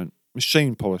equipment,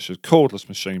 machine polishers, cordless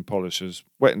machine polishers,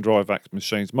 wet and dry vac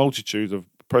machines, multitude of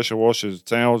pressure washers,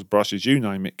 towels, brushes, you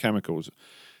name it, chemicals.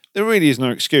 There really is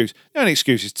no excuse. The only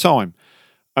excuse is time.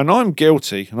 And I'm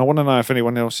guilty, and I want to know if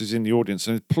anyone else is in the audience,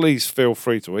 and please feel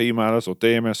free to email us or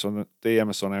DM us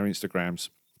on our Instagrams.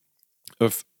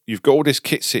 You've got all this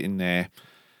kit sitting there,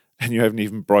 and you haven't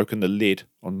even broken the lid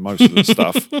on most of the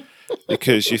stuff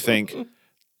because you think,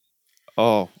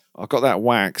 oh, I've got that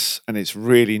wax, and it's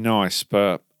really nice,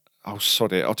 but I'll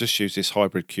sod it. I'll just use this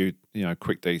hybrid Q,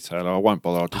 quick detailer. I won't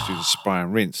bother. I'll just use a spray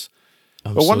and rinse.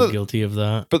 I'm so guilty of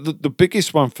that. But the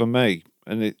biggest one for me,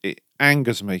 and it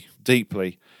angers me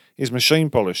deeply, is machine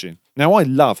polishing. Now, I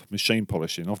love machine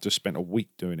polishing. I've just spent a week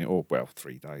doing it,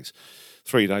 3 days.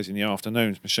 3 days in the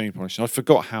afternoons, machine polishing. I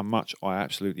forgot how much I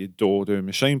absolutely adore doing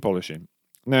machine polishing.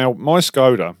 Now, my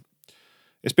Skoda,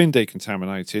 it's been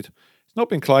decontaminated. It's not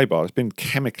been clay bar, it's been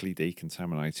chemically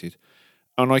decontaminated.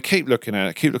 And I keep looking at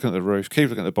it, keep looking at the roof, keep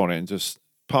looking at the bonnet, and just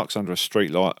parks under a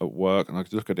street light at work, and I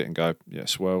look at it and go, yeah,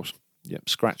 swirls. Yep,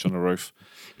 scratch on the roof.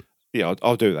 Yeah,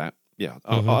 I'll do that. Yeah,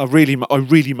 I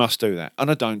really must do that,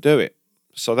 and I don't do it,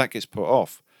 so that gets put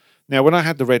off. Now, when I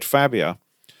had the red Fabia,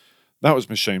 that was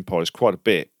machine polished quite a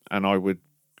bit, and I would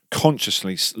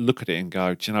consciously look at it and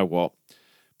go, do you know what?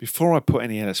 Before I put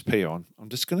any LSP on, I'm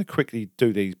just going to quickly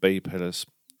do these B pillars.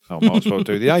 I might as well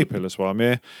do the A pillars while I'm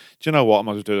here. Do you know what? I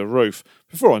might as well do the roof.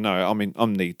 Before I know it,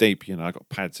 I'm knee deep. I've got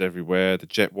pads everywhere. The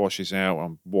jet wash is out.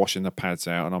 I'm washing the pads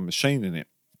out, and I'm machining it.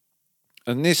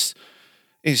 And this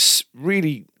is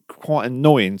really quite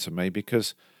annoying to me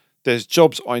because there's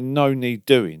jobs I know need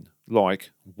doing,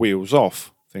 like wheels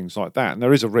off, things like that. And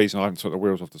there is a reason I haven't took the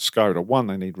wheels off the Skoda. One,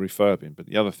 they need refurbing, but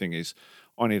the other thing is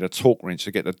I need a torque wrench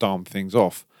to get the darn things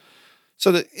off.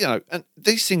 So that, and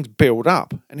these things build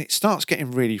up and it starts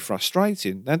getting really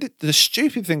frustrating. Now, the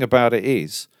stupid thing about it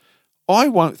is I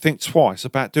won't think twice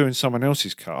about doing someone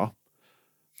else's car.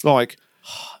 Like...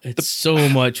 It's so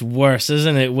much worse,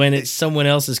 isn't it, when it's someone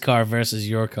else's car versus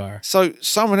your car? So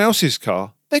someone else's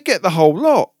car, they get the whole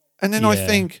lot. And then I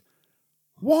think,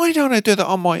 why don't I do that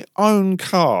on my own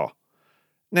car?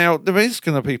 Now, there is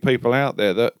going to be people out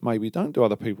there that maybe don't do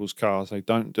other people's cars. They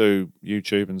don't do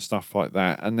YouTube and stuff like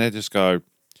that. And they just go,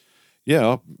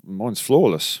 yeah, mine's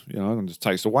flawless. I can just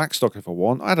taste the wax stock if I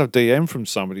want. I had a DM from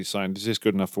somebody saying, is this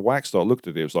good enough for wax stock? I looked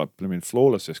at it, it was like blooming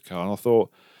flawless, this car. And I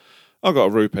thought, I've got a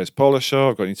Rupes polisher,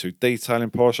 I've got into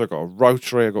detailing polisher, I've got a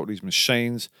rotary, I've got these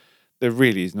machines. There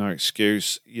really is no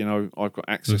excuse. I've got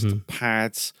access to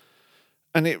pads.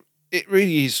 And it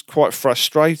really is quite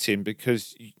frustrating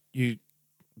because you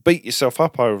beat yourself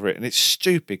up over it. And it's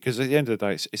stupid because at the end of the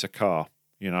day, it's a car,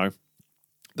 The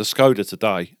Skoda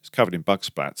today is covered in bug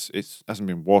spats. It hasn't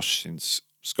been washed since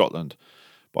Scotland.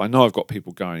 But I know I've got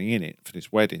people going in it for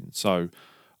this wedding. So...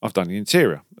 I've done the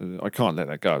interior. I can't let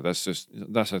that go. That's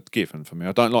a given for me.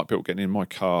 I don't like people getting in my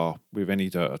car with any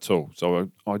dirt at all.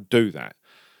 So I do that.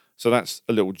 So that's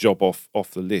a little job off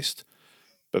the list.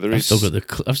 But I've still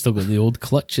got the old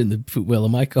clutch in the footwell of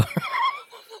my car.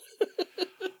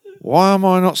 Why am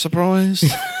I not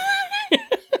surprised?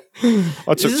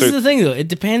 This is the thing, though. It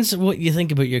depends what you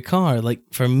think about your car. Like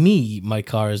for me, my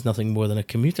car is nothing more than a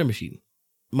commuter machine.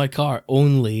 My car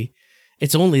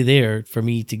it's only there for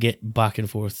me to get back and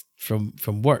forth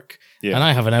from work. Yeah. And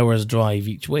I have an hour's drive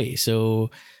each way. So,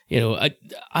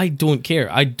 I don't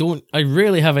care. I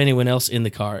rarely have anyone else in the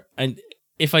car. And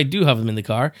if I do have them in the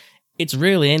car, it's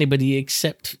rarely anybody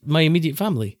except my immediate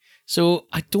family. So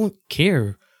I don't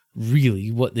care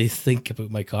really what they think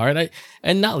about my car.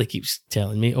 And Natalie keeps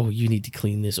telling me, oh, you need to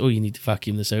clean this. Oh, you need to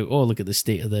vacuum this out. Oh, look at the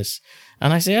state of this.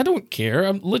 And I say, I don't care.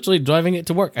 I'm literally driving it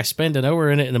to work. I spend an hour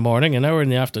in it in the morning, an hour in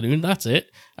the afternoon. That's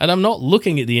it. And I'm not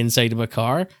looking at the inside of my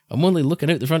car. I'm only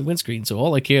looking out the front windscreen. So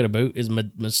all I care about is my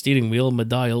steering wheel, my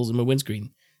dials, and my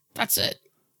windscreen. That's it.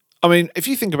 I mean, if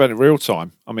you think about it real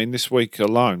time, I mean, this week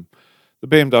alone, the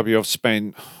BMW I've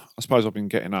spent, I suppose I've been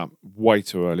getting up way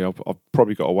too early. I've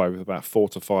probably got away with about 4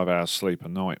 to 5 hours sleep a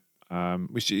night,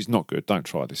 which is not good. Don't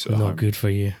try this at home. Not good for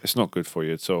you. It's not good for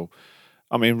you at all.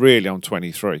 I mean, really, I'm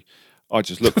 23. I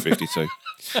just look 52.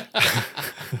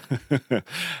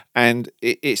 And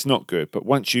it's not good. But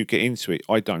once you get into it,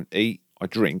 I don't eat. I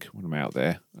drink when I'm out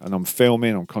there. And I'm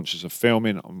filming. I'm conscious of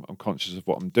filming. I'm conscious of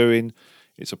what I'm doing.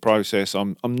 It's a process.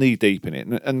 I'm knee deep in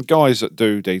it. And guys that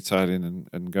do detailing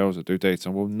and girls that do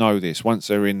detailing will know this. Once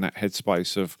they're in that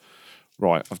headspace of,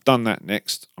 right, I've done that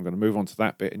next, I'm going to move on to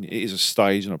that bit. And it is a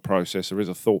stage and a process. There is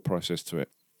a thought process to it.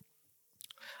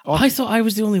 I thought I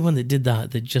was the only one that did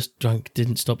that just drank,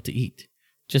 didn't stop to eat.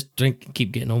 Just drink and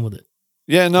keep getting on with it.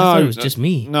 Yeah, no. I thought it was just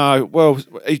me. No, well,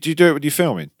 do you do it when you're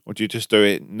filming? Or do you just do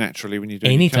it naturally when you're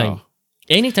doing Anytime. your car?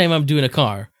 Anytime I'm doing a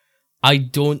car, I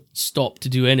don't stop to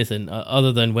do anything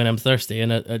other than when I'm thirsty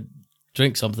and I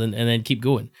drink something and then keep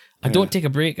going. I don't take a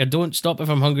break. I don't stop if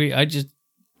I'm hungry. I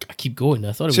keep going.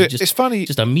 I thought it was just, it's funny,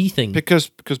 just a me thing. Because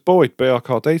Boyd, BR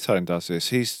Car Detailing, does this.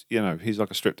 He's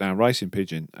like a stripped down racing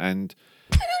pigeon. And,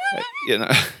 and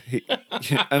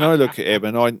I look at him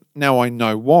and I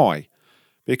know why.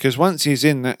 Because once he's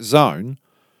in that zone,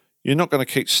 you're not going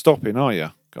to keep stopping, are you?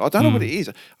 I don't know what it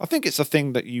is. I think it's a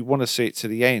thing that you want to see it to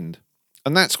the end.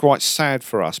 And that's quite sad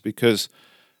for us because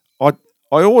I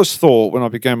always thought when I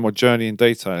began my journey in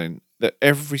detailing that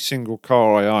every single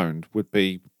car I owned would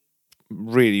be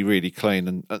really, really clean.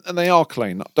 And they are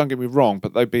clean, don't get me wrong,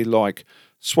 but they'd be like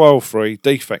swirl-free,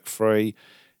 defect-free,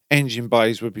 engine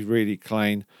bays would be really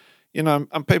clean. You know,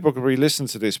 and people could re-listen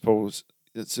to this, Paul.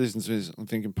 I'm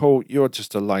thinking, Paul, you're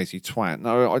just a lazy twat.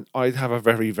 No, I have a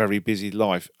very, very busy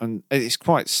life. And it's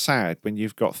quite sad when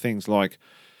you've got things like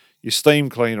your steam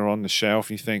cleaner on the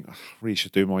shelf, and you think, oh, I really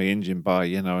should do my engine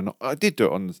bay, and I did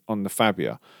do it on the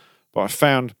Fabia, but I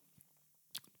found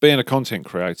being a content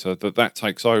creator that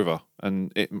takes over,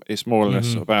 and it's more or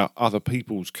less about other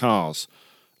people's cars,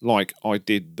 like I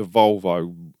did the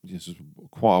Volvo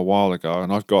quite a while ago,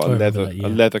 and I've got a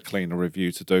leather cleaner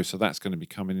review to do, so that's going to be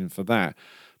coming in for that.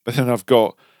 But then I've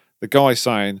got the guy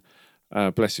saying,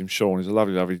 bless him, Sean, he's a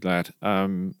lovely, lovely lad.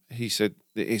 He said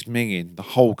it's minging the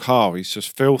whole car. He's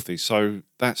just filthy. So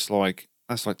that's like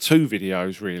 2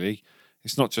 videos really.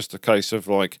 It's not just a case of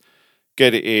like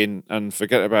get it in and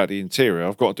forget about the interior.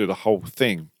 I've got to do the whole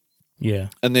thing. Yeah.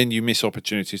 And then you miss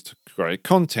opportunities to create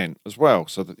content as well,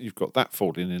 so that you've got that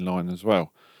falling in line as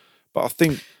well. But I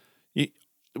think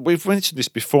we've mentioned this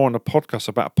before on a podcast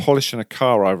about polishing a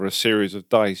car over a series of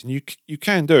days, and you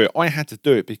can do it. I had to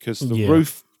do it because the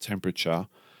roof temperature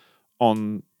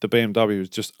on the BMW was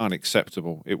just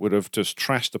unacceptable. It would have just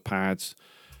trashed the pads,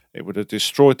 it would have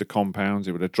destroyed the compounds,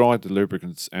 it would have dried the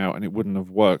lubricants out, and it wouldn't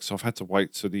have worked. So I've had to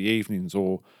wait till the evenings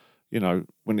or,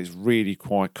 when it's really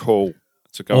quite cool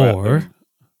to go out.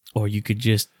 Or you could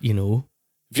just,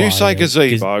 if you say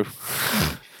gazebo.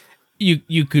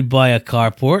 You could buy a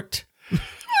carport.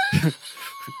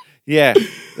 Yeah,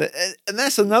 and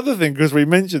that's another thing, because we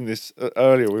mentioned this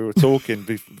earlier. We were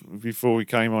talking before we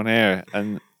came on air,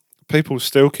 and people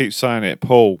still keep saying it.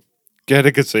 Paul, get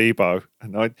a gazebo.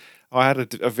 And I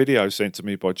had a video sent to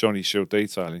me by Johnny Shield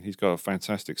Detailing. He's got a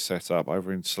fantastic setup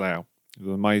over in Slough. It's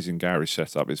an amazing garage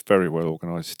setup. It's very well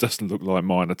organised. It doesn't look like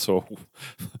mine at all.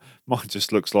 Mine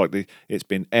just looks like it's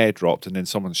been airdropped and then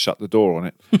someone's shut the door on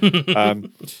it.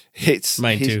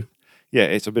 Mine too. Yeah,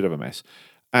 it's a bit of a mess.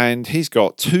 And he's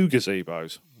got 2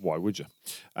 gazebos. Why would you?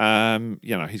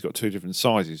 He's got 2 different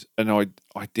sizes. And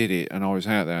I did it, and I was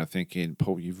out there thinking,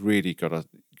 Paul, you've really got to...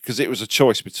 Because it was a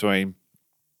choice between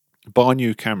buy a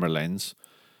new camera lens,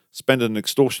 spend an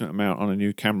extortionate amount on a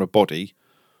new camera body,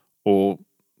 or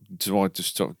do I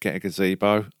just sort of get a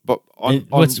gazebo? But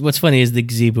what's funny is the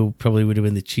gazebo probably would have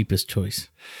been the cheapest choice.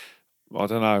 I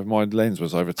don't know. My lens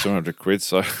was over 200 quid,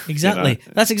 so... Exactly.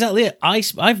 That's exactly it.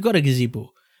 I've got a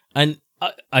gazebo, and...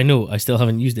 I know, I still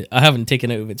haven't used it. I haven't taken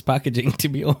it out of its packaging, to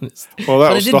be honest. Well,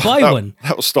 but I did buy one.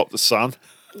 That will stop the sun.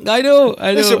 I know.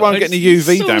 At least it won't get any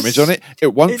UV damage on it.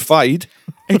 It won't fade.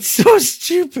 It's so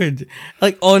stupid.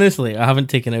 Like, honestly, I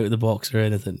haven't taken it out of the box or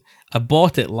anything. I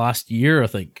bought it last year, I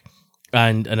think,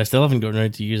 and I still haven't gotten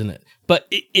around to using it. But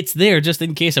it's there just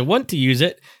in case I want to use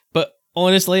it. But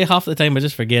honestly, half the time I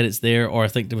just forget it's there, or I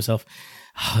think to myself,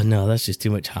 Oh, no, that's just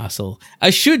too much hassle. I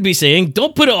should be saying,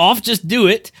 don't put it off, just do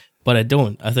it. But I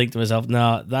don't. I think to myself,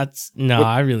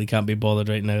 I really can't be bothered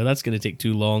right now. That's going to take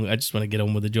too long. I just want to get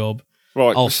on with the job.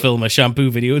 Right. I'll film a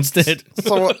shampoo video instead.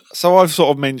 So I've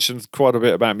sort of mentioned quite a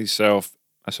bit about myself.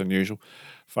 That's unusual.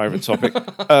 Favourite topic.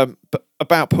 But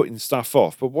about putting stuff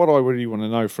off. But what I really want to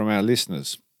know from our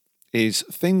listeners is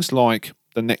things like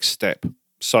the next step.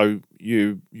 So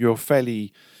you're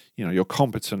fairly, you're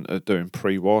competent at doing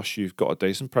pre-wash. You've got a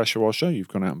decent pressure washer. You've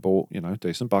gone out and bought,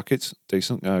 decent buckets,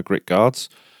 decent grit guards.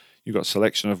 You've got a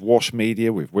selection of wash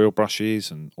media with wheel brushes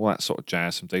and all that sort of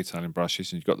jazz, some detailing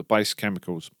brushes, and you've got the base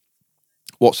chemicals.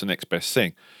 What's the next best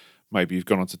thing? Maybe you've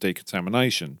gone on to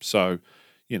decontamination. So,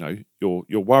 you're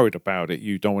worried about it.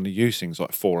 You don't want to use things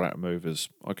like 4-hour movers.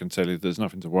 I can tell you there's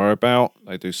nothing to worry about.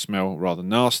 They do smell rather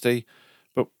nasty.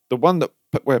 But the one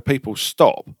where people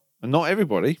stop, and not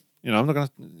everybody, I'm not going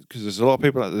to, because there's a lot of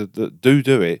people that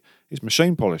do it, is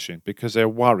machine polishing because they're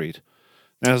worried.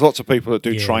 Now, there's lots of people that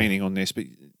do training on this, but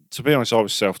to be honest, I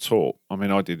was self-taught. I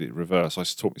mean, I did it reverse. I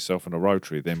taught myself in a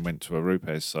rotary, then went to a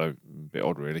Rupes, so a bit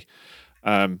odd, really.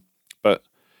 But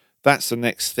that's the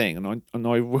next thing. And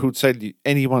I would say to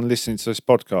anyone listening to this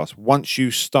podcast, once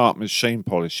you start machine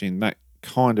polishing, that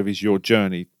kind of is your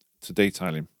journey to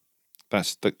detailing.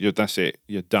 That's it.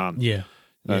 You're done. Yeah.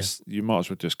 You might as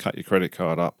well just cut your credit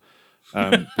card up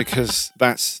because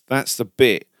that's the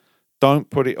bit.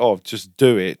 Don't put it off. Just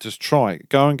do it. Just try it.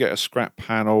 Go and get a scrap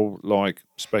panel like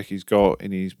Specky's got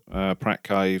in his Pratt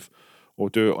Cave, or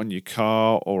do it on your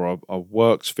car or a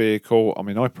works vehicle. I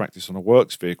mean, I practice on a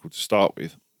works vehicle to start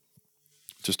with,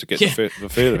 just to get the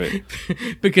feel of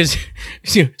it. Because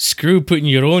screw putting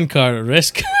your own car at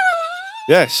risk.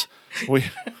 Yes, we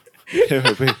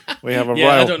have a rail.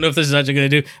 I don't know if this is actually going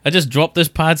to do. I just dropped this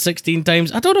pad 16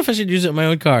 times. I don't know if I should use it in my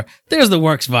own car. There's the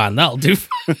works van. That'll do.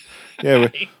 Yeah,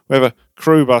 we have a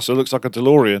crew bus that looks like a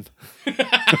DeLorean.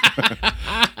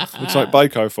 Looks like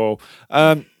Baco foil.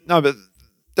 No, but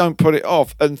don't put it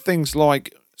off. And things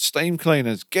like steam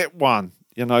cleaners, get one.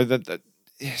 That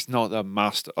it's not a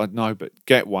must, I know, but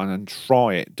get one and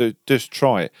try it. Just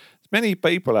try it. There's many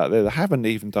people out there that haven't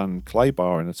even done clay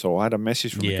barring at all. I had a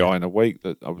message from a guy in a week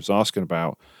that I was asking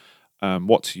about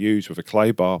what to use with a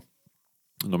clay bar,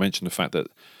 and I mentioned the fact that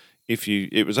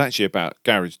it was actually about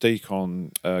Garage Therapy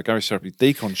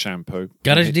Decon shampoo.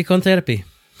 Garage Decon Therapy.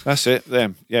 That's it,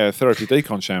 them. Yeah, Therapy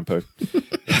Decon shampoo.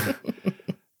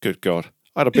 Good God.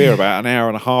 I had a beer about an hour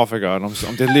and a half ago, and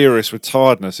I'm delirious with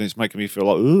tiredness, and it's making me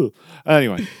feel like, ugh.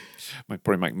 Anyway, might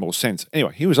probably make more sense.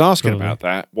 Anyway, he was asking about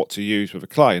that, what to use with a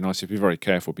clay, and I said, be very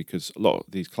careful, because a lot of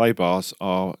these clay bars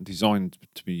are designed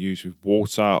to be used with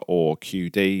water or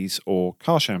QDs or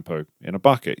car shampoo in a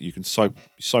bucket. You can soap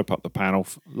up the panel,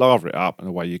 lather it up, and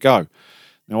away you go.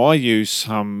 Now, I used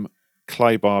some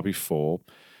clay bar before,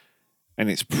 and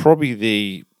it's probably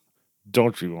the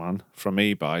dodgy one from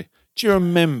eBay. Do you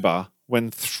remember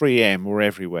when 3M were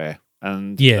everywhere?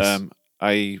 And yes.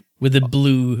 With the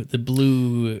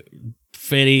blue,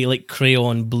 very like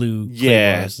crayon blue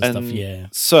bars and stuff. Yeah,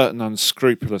 certain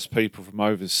unscrupulous people from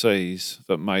overseas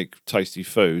that make tasty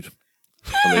food,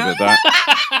 I'll leave it at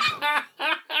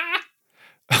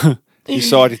that,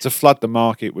 decided to flood the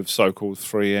market with so-called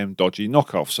 3M dodgy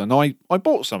knockoffs. And I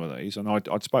bought some of these, and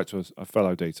I'd spoke to a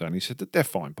fellow detailer, and he said, they're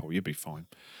fine, Paul, you'll be fine.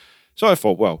 So I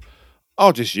thought, well,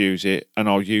 I'll just use it, and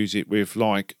I'll use it with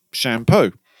like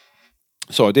shampoo.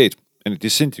 So I did, and it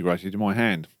disintegrated in my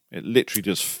hand. It literally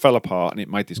just fell apart, and it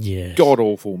made this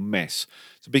god-awful mess.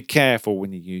 So be careful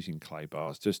when you're using clay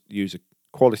bars. Just use a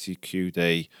quality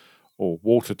QD or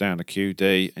water down a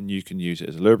QD, and you can use it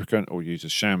as a lubricant or use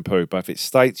as shampoo. But if it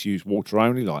states use water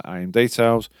only, like AM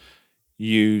Details,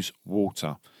 use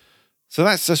water. So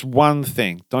that's just one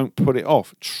thing. Don't put it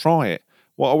off. Try it.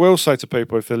 What I will say to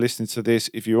people, if they're listening to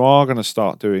this, if you are going to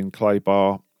start doing clay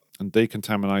bar and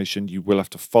decontamination, you will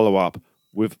have to follow up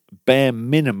with bare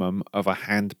minimum of a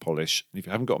hand polish. If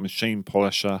you haven't got a machine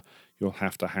polisher, you'll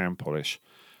have to hand polish.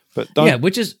 But don't,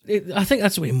 which is, I think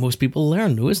that's the way most people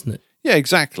learn, though, isn't it? Yeah,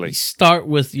 exactly. You start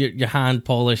with your hand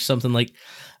polish, something like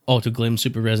Autoglym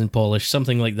Super Resin Polish,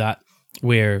 something like that,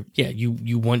 where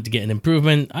you want to get an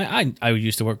improvement. I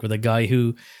used to work with a guy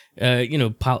who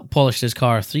polished his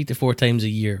car 3 to 4 times a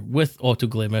year with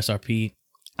Autoglym SRP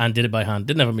and did it by hand.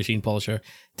 Didn't have a machine polisher,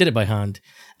 did it by hand,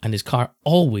 and his car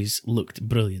always looked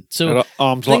brilliant. So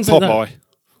arms like Popeye.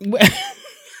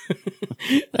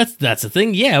 That's the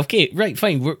thing. Yeah, okay, right,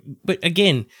 fine. But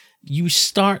again, you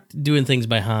start doing things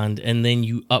by hand and then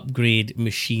you upgrade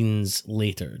machines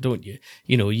later, don't you?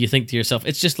 You think to yourself,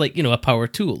 it's just like, a power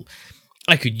tool.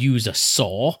 I could use a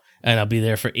saw and I'll be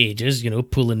there for ages,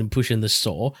 pulling and pushing the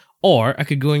saw. Or I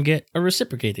could go and get a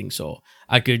reciprocating saw.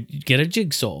 I could get a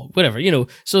jigsaw, whatever,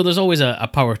 So there's always a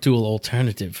power tool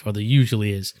alternative, or there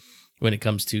usually is when it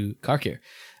comes to car care.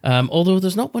 Although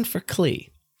there's not one for clay.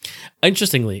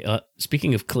 Interestingly,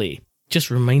 speaking of clay, just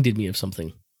reminded me of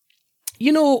something.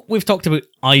 We've talked about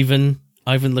Ivan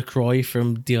LaCroix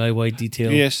from DIY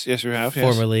Detail. Yes, we have.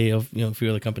 Formerly of a few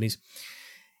other companies.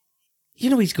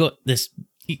 He's got this.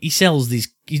 He sells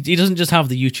these. He doesn't just have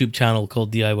the YouTube channel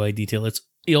called DIY Detail.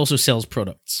 He also sells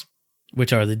products,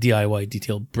 which are the DIY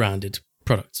Detail branded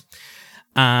products.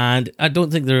 And I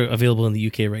don't think they're available in the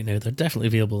UK right now. They're definitely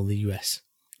available in the US.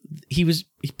 He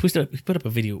put up a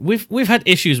video. We've had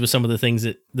issues with some of the things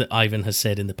that Ivan has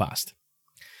said in the past.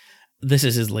 This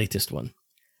is his latest one.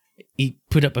 He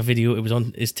put up a video. It was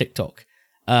on his TikTok.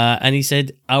 And he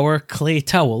said, our clay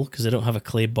towel, because I don't have a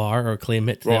clay bar or a clay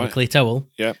mitt, they have a clay towel.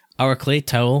 Yep. Our clay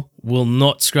towel will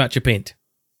not scratch your paint.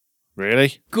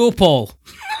 Really? Go, Paul.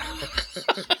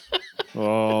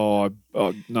 No.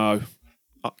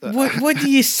 What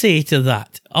do you say to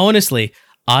that? Honestly,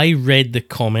 I read the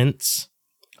comments.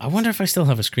 I wonder if I still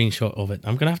have a screenshot of it.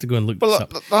 I'm going to have to go and look this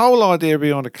up. The whole idea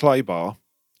behind a clay bar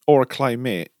or a clay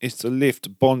mitt is to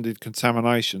lift bonded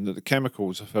contamination that the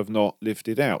chemicals have not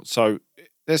lifted out. So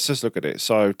let's just look at it.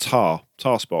 So tar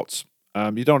spots.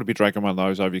 You don't want to be dragging one of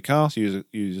those over your car, so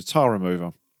use a tar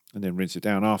remover and then rinse it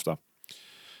down after.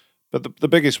 But the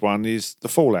biggest one is the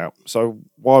fallout. So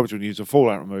why would you use a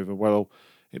fallout remover? Well,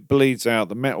 it bleeds out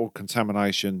the metal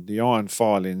contamination, the iron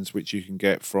filings, which you can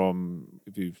get from,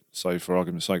 if you say, for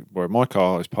argument's sake, where my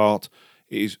car is parked,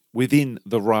 it is within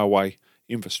the railway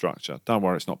infrastructure. Don't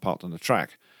worry, it's not parked on the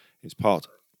track. It's parked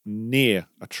near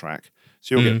a track.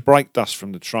 So you'll get brake dust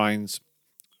from the trains,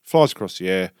 flies across the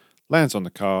air, lands on the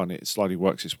car, and it slowly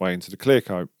works its way into the clear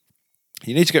coat.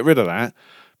 You need to get rid of that,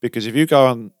 because if you go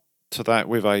on to that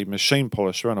with a machine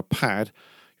polisher and a pad,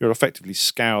 you'll effectively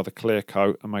scour the clear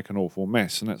coat and make an awful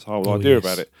mess, and that's the whole idea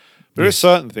about it. There are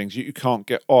certain things you can't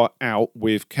get out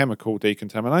with chemical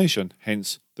decontamination,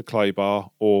 hence the clay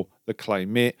bar or the clay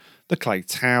mitt, the clay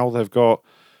towel they've got.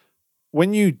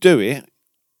 When you do it,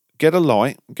 get a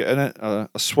light, get a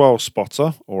swirl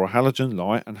spotter or a halogen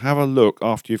light, and have a look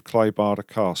after you've clay barred a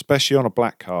car, especially on a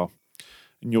black car,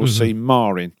 and you'll see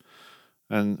marring.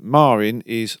 And marring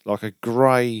is like a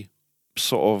grey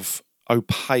sort of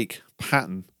opaque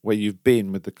pattern where you've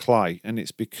been with the clay, and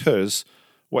it's because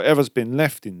whatever's been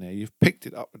left in there, you've picked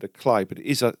it up with the clay, but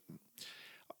it's an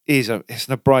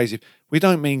abrasive. We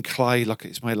don't mean clay like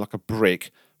it's made like a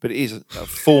brick, but it is a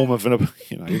form of an.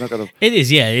 You're not gonna. It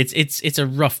is, yeah. It's a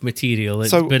rough material,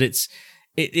 but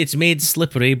it's made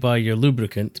slippery by your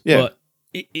lubricant. Yeah. But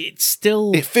it's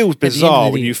still. It feels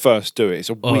bizarre when you first do it. It's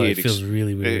a weird. It feels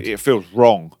really weird. It feels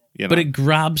wrong. But it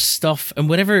grabs stuff, and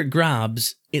whatever it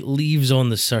grabs, it leaves on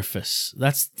the surface.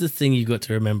 That's the thing you got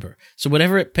to remember. So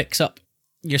whatever it picks up,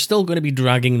 you're still going to be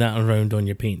dragging that around on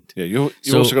your paint. Yeah, you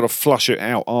also got to flush it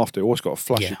out after. You also got to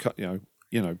flush it.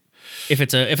 If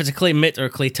it's a clay mitt or a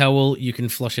clay towel, you can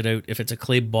flush it out. If it's a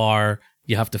clay bar,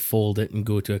 you have to fold it and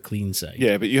go to a clean side.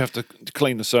 Yeah, but you have to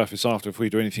clean the surface after if we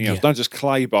do anything else. Don't just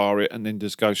clay bar it and then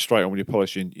just go straight on with your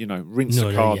polishing. Rinse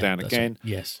the car down again.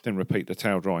 Right. Yes. Then repeat the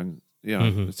towel drying.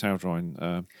 The towel drying.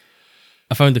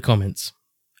 I found the comments.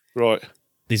 Right.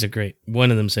 These are great. One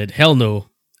of them said, hell no.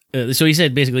 So he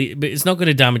said, basically, but it's not going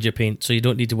to damage your paint, so you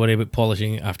don't need to worry about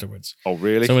polishing it afterwards. Oh,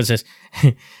 really? Someone says,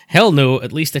 hell no,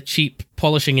 at least a cheap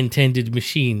polishing intended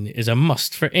machine is a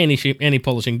must for any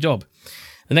polishing job.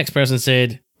 The next person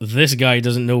said, this guy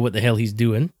doesn't know what the hell he's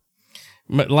doing.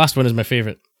 The last one is my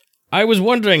favourite. I was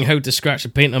wondering how to scratch the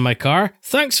paint on my car.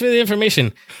 Thanks for the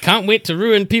information. Can't wait to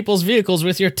ruin people's vehicles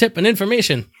with your tip and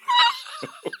information.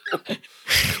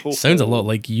 Sounds a lot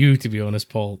like you, to be honest,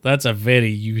 Paul. That's a very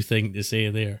you thing to say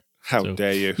there. How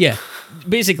dare you? Yeah.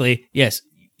 Basically, yes.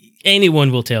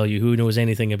 Anyone will tell you who knows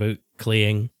anything about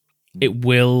claying. It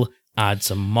will add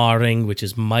some marring, which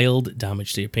is mild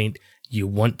damage to your paint. You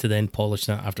want to then polish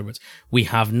that afterwards. We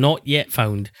have not yet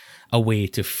found a way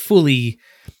to fully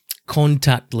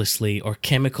contactlessly or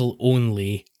chemical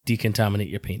only decontaminate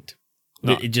your paint.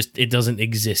 No. It doesn't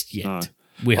exist yet. No.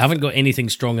 We haven't got anything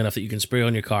strong enough that you can spray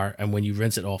on your car, and when you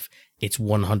rinse it off, it's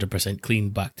 100% clean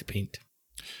back to paint.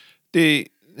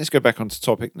 Let's go back onto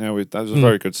topic now. That was a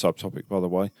very good subtopic, by the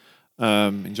way.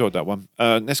 Enjoyed that one.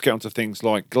 Let's get onto things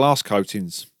like glass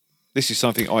coatings. This is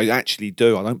something I actually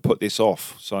do. I don't put this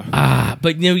off. So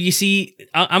but you see,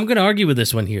 I'm going to argue with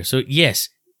this one here. So yes,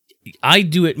 I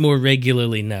do it more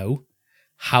regularly now.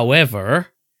 However,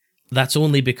 that's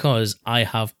only because I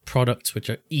have products which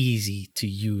are easy to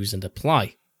use and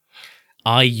apply.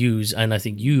 I use, and I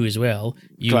think you as well,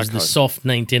 use the Glaco. Soft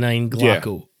 99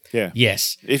 Glaco. Yeah.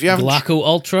 Yes. If you haven't Glaco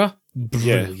Ultra,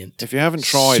 brilliant. If you haven't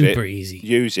tried Super it, easy.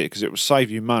 use it because it will save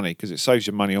you money because it saves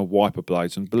you money on wiper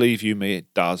blades. And believe you me,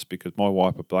 it does because my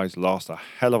wiper blades last a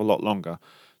hell of a lot longer.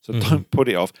 So don't put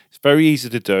it off. It's very easy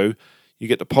to do. You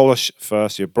get the polish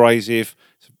first, the abrasive.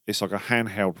 It's like a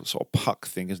handheld sort of puck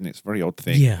thing, isn't it? It's a very odd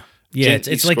thing. Yeah. Yeah,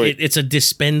 Gently it's like squeeze- it's a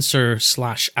dispenser /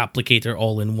 applicator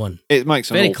all in one. It makes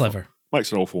Very clever.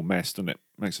 Makes an awful mess, doesn't it?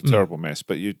 Makes a terrible mess.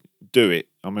 But you do it.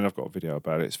 I mean, I've got a video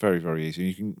about it. It's very, very easy.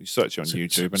 You can search it on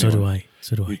YouTube. So do I.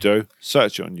 You do.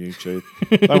 Search it on YouTube.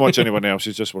 Don't watch anyone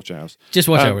else's. Just watch ours. Just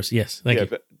watch ours. Yes. Thank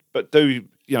you. But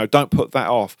don't put that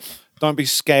off. Don't be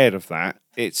scared of that.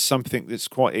 It's something that's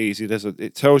quite easy.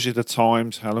 It tells you the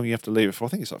times, how long you have to leave it for. I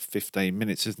think it's like 15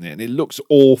 minutes, isn't it? And it looks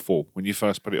awful when you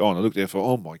first put it on. I looked there for,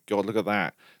 oh my God, look at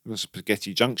that. There's a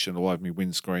spaghetti junction all over my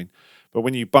windscreen. But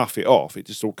when you buff it off, it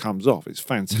just all comes off. It's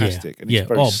fantastic. Yeah. And it's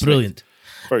very slick. Brilliant.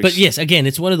 But yes, again,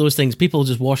 it's one of those things. People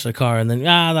just wash their car and then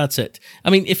that's it. I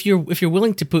mean, if you're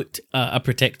willing to put a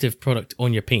protective product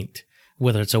on your paint,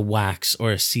 whether it's a wax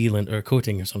or a sealant or a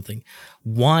coating or something,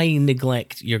 why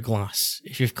neglect your glass?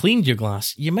 If you've cleaned your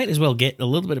glass, you might as well get a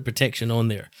little bit of protection on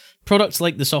there. Products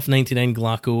like the Soft 99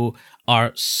 Glaco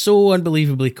are so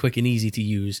unbelievably quick and easy to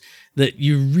use that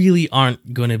you really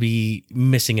aren't going to be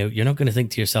missing out. You're not going to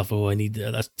think to yourself, oh,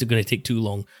 that's going to take too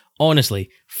long. Honestly,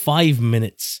 5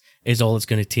 minutes is all it's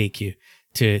going to take you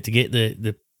to get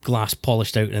the glass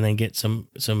polished out and then get some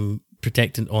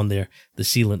protectant on there, the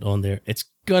sealant on there. It's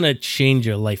going to change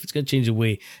your life. It's going to change the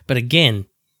way. But again,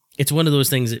 it's one of those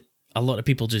things that a lot of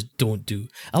people just don't do.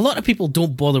 A lot of people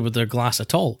don't bother with their glass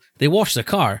at all. They wash their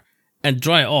car and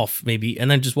dry it off maybe and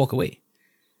then just walk away.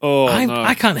 Oh,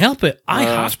 I can't help it. I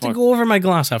have to go over my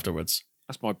glass afterwards.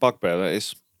 That's my bugbear, that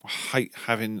is. I hate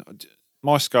having...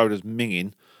 My Skoda's minging,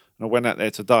 and I went out there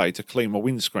today to clean my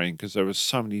windscreen because there was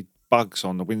so many bugs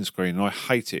on the windscreen, and I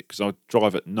hate it because I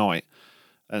drive at night,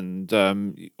 and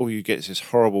all you get is this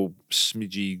horrible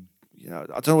smidgy... I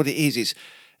don't know what it is. It's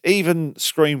even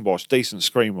screen wash, decent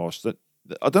screen wash, that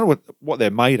I don't know what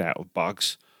they're made out of,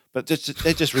 bugs, but they're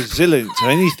just resilient to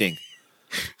anything.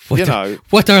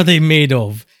 What are they made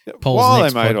of? Paul's what are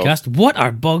next they made podcast. of? What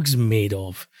are bugs made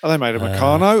of? Are they made of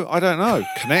Meccano? I don't know.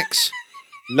 Connects,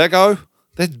 Lego.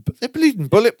 They're bleeding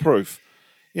bulletproof.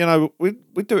 We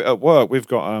do it at work. We've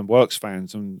got works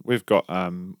fans and we've got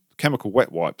chemical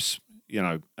wet wipes.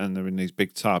 And they're in these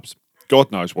big tubs.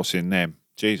 God knows what's in them.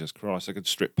 Jesus Christ, they could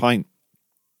strip paint.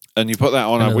 And you put that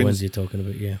on the ones you're talking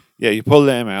about, yeah. Yeah, you pull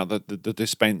them out, the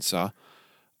dispenser.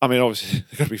 I mean, obviously,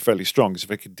 they've got to be fairly strong because if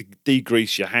they could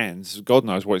degrease your hands, God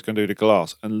knows what it's going to do to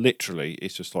glass. And literally,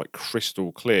 it's just like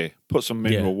crystal clear. Put some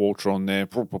mineral water on there,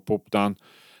 pop, pop, pop, done.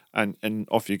 And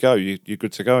off you go. You're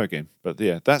good to go again. But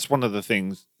yeah, that's one of the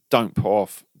things. Don't put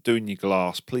off doing your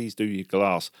glass. Please do your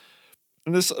glass.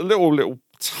 And there's a little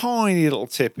tiny little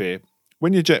tip here.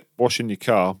 When you're jet washing your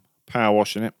car, power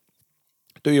washing it,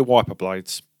 do your wiper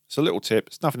blades. It's a little tip.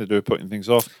 It's nothing to do with putting things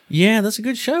off. Yeah, that's a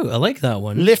good show. I like that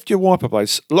one. Lift your wiper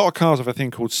blades. A lot of cars have a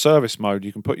thing called service mode.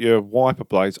 You can put your wiper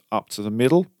blades up to the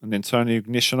middle and then turn the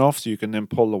ignition off so you can then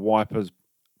pull the wipers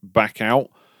back out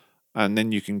and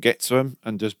then you can get to them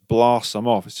and just blast them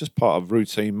off. It's just part of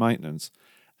routine maintenance.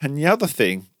 And the other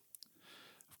thing,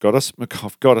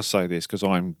 I've got to say this because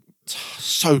I'm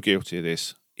so guilty of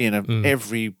this in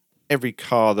every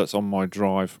car that's on my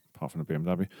drive, apart from the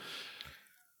BMW,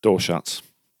 door shuts.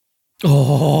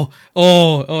 That's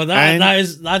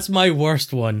my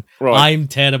worst one. Right. I'm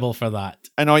terrible for that.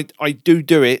 And I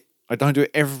do it. I don't do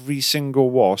it every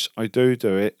single wash. I do it.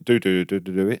 Do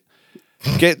it.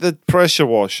 Get the pressure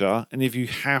washer, and if you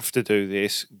have to do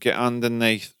this, get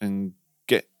underneath and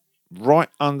get right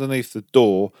underneath the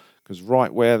door, because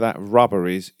right where that rubber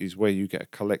is where you get a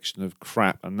collection of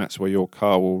crap, and that's where your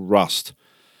car will rust.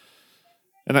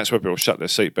 And that's where people shut their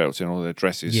seatbelts in all their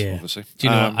dresses, obviously. Do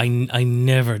you know, I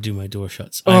never do my door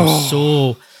shuts.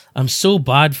 I'm so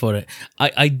bad for it.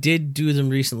 I did do them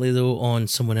recently, though, on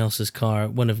someone else's car.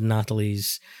 One of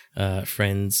Natalie's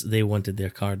friends, they wanted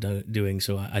their car doing,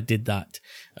 so I did that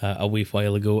a wee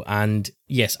while ago. And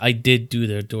yes, I did do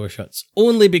their door shuts,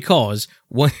 only because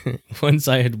once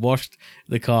I had washed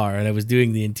the car and I was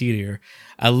doing the interior,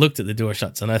 I looked at the door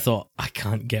shuts and I thought, I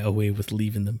can't get away with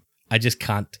leaving them. I just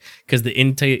can't, because the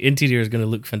interior is going to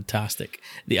look fantastic.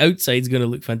 The outside's going to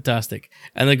look fantastic.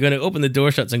 And they're going to open the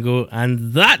door shuts and go,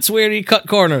 and that's where you cut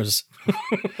corners.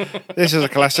 This is a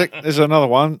classic. This is another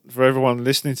one for everyone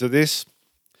listening to this.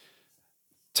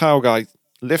 Tailgate.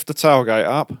 Lift the tailgate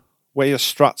up where your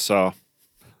struts are.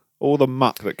 All the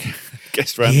muck that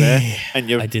gets around there. And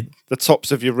the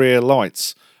tops of your rear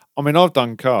lights. I mean, I've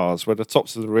done cars where the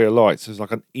tops of the rear lights is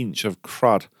like an inch of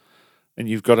crud, and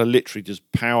you've got to literally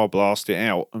just power blast it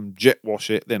out and jet wash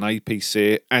it, then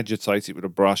APC it, agitate it with a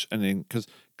brush, and then because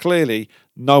clearly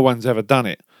no one's ever done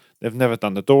it. They've never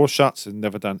done the door shuts. They've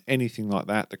never done anything like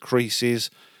that. The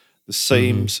creases, the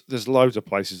seams. There's loads of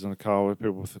places in a car where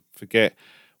people forget.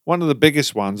 One of the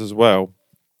biggest ones as well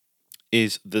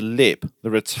is the lip,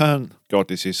 the return. God,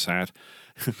 this is sad.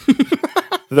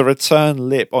 The return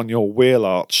lip on your wheel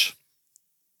arch.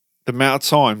 The amount of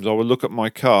times I would look at my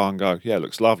car and go, yeah, it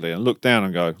looks lovely, and look down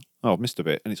and go, oh, I've missed a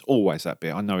bit. And it's always that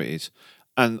bit. I know it is.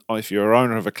 And if you're an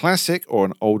owner of a classic or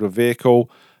an older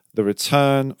vehicle, the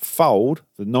return fold,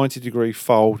 the 90-degree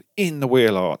fold in the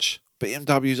wheel arch.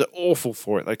 BMWs are awful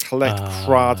for it. They collect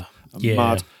crud and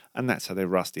mud, and that's how they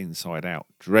rust inside out.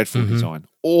 Dreadful design.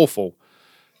 Awful.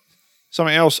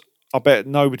 Something else I bet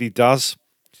nobody does.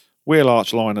 Wheel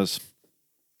arch liners.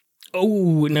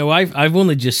 Oh, no, I've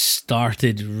only just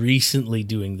started recently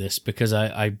doing this because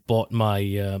I bought my,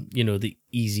 the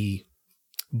Easy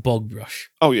bog brush.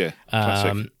 Oh, yeah.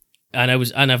 Classic.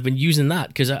 And I've been using that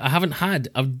because I haven't had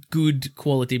a good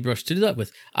quality brush to do that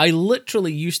with. I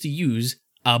literally used to use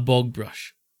a bog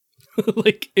brush.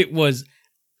 Like, it was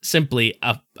simply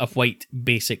a white,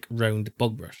 basic, round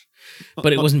bog brush.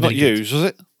 But it wasn't very good. Used, was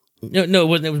it? No, it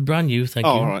wasn't. It was brand new. Thank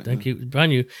you. Right. Thank you. It was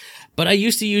brand new. But I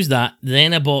used to use that.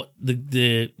 Then I bought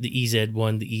the EZ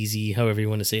one, the Easy, however you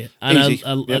want to say it. And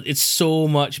Yep. it's so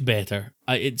much better.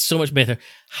 It's so much better.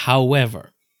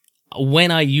 However,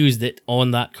 when I used it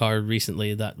on that car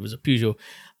recently, that was a Peugeot,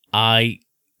 I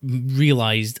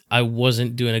realized I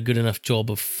wasn't doing a good enough job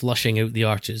of flushing out the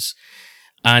arches.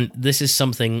 And this is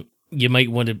something you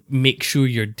might want to make sure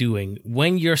you're doing.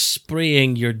 When you're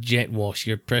spraying your jet wash,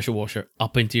 your pressure washer,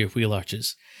 up into your wheel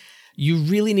arches, you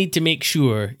really need to make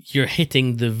sure you're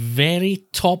hitting the very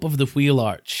top of the wheel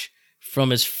arch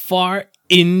from as far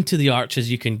into the arch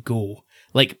as you can go.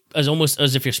 Like, as almost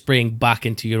as if you're spraying back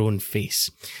into your own face.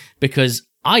 Because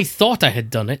I thought I had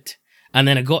done it, and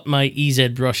then I got my EZ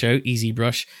brush out, Easy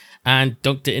brush, and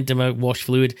dunked it into my wash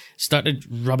fluid, started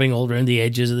rubbing all around the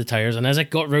edges of the tires, and as I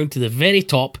got round to the very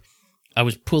top, I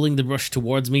was pulling the brush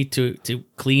towards me to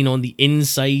clean on the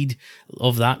inside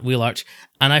of that wheel arch,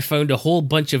 and I found a whole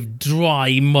bunch of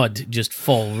dry mud just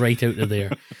fall right out of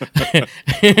there.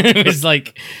 It was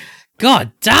like,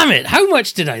 God damn it, how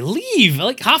much did I leave?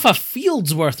 Like half a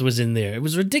field's worth was in there. It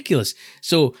was ridiculous.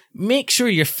 So make sure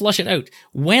you flush it out.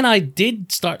 When I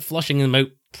did start flushing them out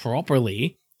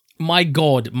properly, my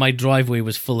God, my driveway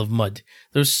was full of mud.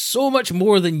 There's so much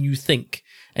more than you think.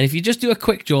 And if you just do a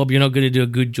quick job, you're not going to do a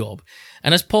good job.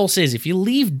 And as Paul says, if you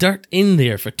leave dirt in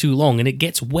there for too long and it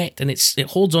gets wet and it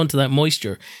holds on to that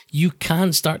moisture, you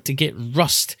can start to get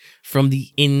rust from the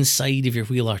inside of your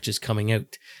wheel arches coming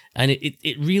out. And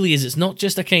it really is. It's not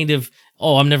just a kind of,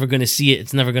 oh, I'm never going to see it.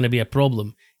 It's never going to be a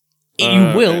problem.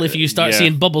 You will if you start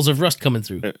seeing bubbles of rust coming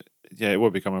through. It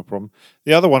will become a problem.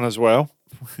 The other one as well,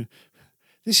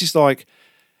 this is like,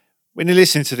 when you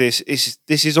listen to this,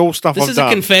 this is all stuff I've done. This is a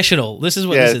confessional. This is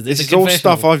what this is. This is all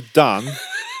stuff I've done.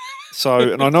 So,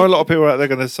 and I know a lot of people out there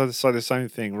are going to say the same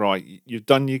thing, right? You've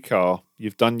done your car,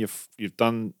 you've done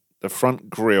the front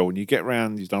grille, and you get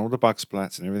around, you've done all the bug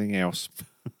splats and everything else.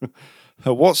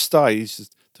 At what stage do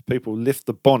people lift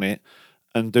the bonnet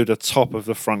and do the top of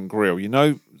the front grille? You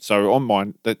know, so on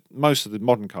mine, that most of the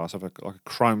modern cars have like a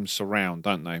chrome surround,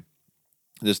 don't they?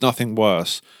 There's nothing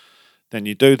worse than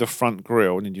you do the front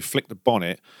grille and then you flick the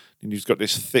bonnet and you've got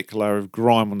this thick layer of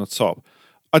grime on the top.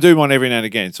 I do mine every now and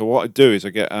again. So what I do is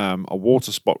I get a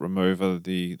water spot remover,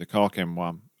 the Carchem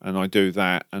one, and I do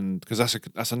that, and because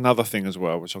that's another thing as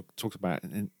well, which I'll talk about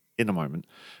in a moment.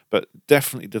 But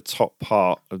definitely the top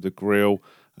part of the grille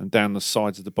and down the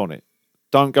sides of the bonnet.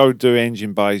 Don't go do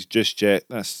engine bays just yet.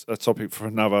 That's a topic for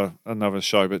another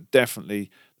show. But definitely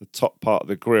the top part of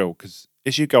the grille, because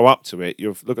as you go up to it,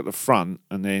 you'll look at the front,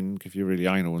 and then if you're really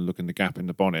anal and look in the gap in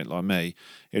the bonnet like me,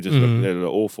 it'll just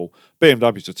look awful.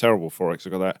 BMWs are terrible for it because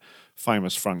they've got that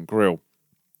famous front grille.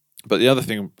 But the other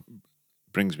thing it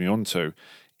brings me on to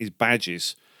is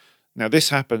badges. Now, this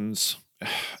happens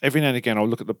every now and again. I'll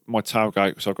look at my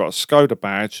tailgate. So I've got a Skoda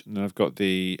badge, and then I've got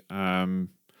the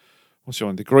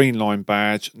the green line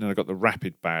badge, and then I've got the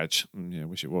Rapid badge. I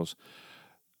wish it was.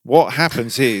 What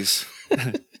happens is,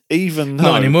 even though...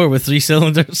 Not anymore with 3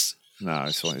 cylinders. No,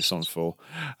 it's on 4.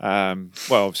 Well,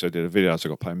 obviously I did a video, so I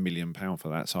got to pay £1 million for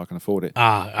that, so I can afford it.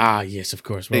 Yes, of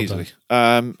course. Well easily.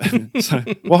 So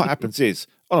what happens is,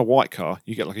 on a white car,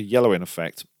 you get like a yellowing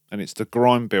effect, and it's the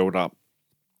grime build-up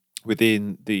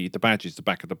within the badges, the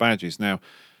back of the badges. Now,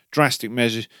 drastic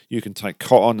measures, you can take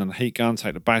cotton and a heat gun,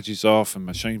 take the badges off and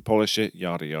machine polish it,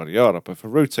 yada, yada, yada. But for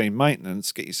routine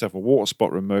maintenance, get yourself a water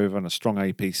spot remover and a strong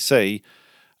APC,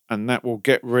 and that will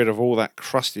get rid of all that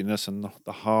crustiness and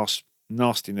the harsh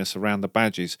nastiness around the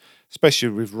badges, especially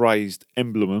with raised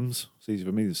emblems. It's easy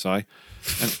for me to say.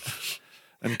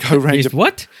 And go around your...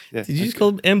 What? Yeah, Did you just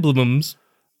call them emblems?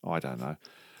 I don't know.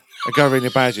 And go around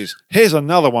your badges. Here's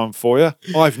another one for you.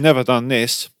 I've never done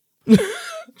this.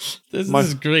 This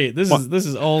is great. This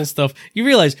is all stuff. You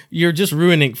realize you're just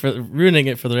ruining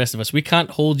it for the rest of us. We can't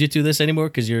hold you to this anymore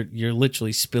because you're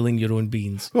literally spilling your own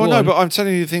beans. Well, no, but I'm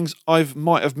telling you things I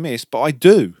might have missed, but I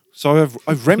do. So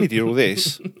I've remedied all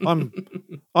this.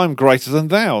 I'm greater than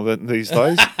thou these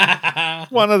days.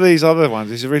 One of these other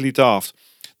ones is really daft.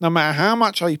 No matter how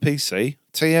much APC,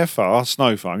 TFR,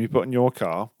 snow foam you put in your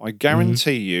car, I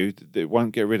guarantee you that it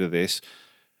won't get rid of this.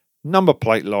 Number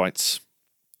plate lights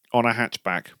on a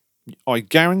hatchback. I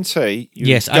guarantee you.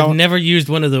 Yes, I've never used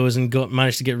one of those and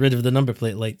managed to get rid of the number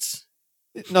plate lights.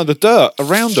 No, the dirt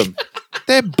around them.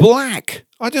 They're black.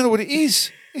 I don't know what it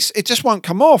is. It just won't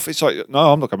come off. It's like,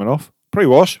 no, I'm not coming off.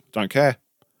 Pre-wash, don't care.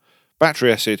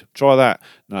 Battery acid, try that.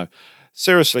 No.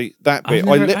 Seriously, that bit.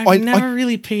 I've never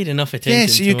really paid enough attention. Yeah,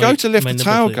 so you go to lift the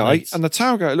tailgate, and the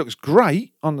tailgate looks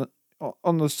great on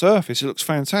the surface. It looks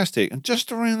fantastic, and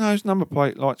just around those number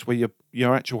plate lights where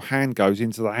your actual hand goes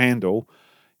into the handle,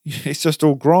 it's just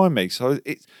all grimy. So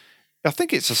I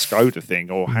think it's a Skoda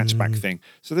thing or hatchback thing.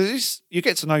 So you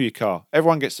get to know your car.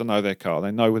 Everyone gets to know their car.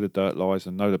 They know where the dirt lies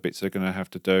and know the bits they're going to have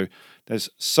to do. There's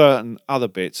certain other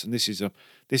bits, and this is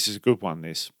a good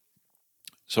one.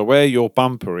 So where your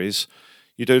bumper is,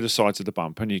 you do the sides of the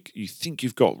bumper, and you think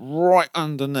you've got right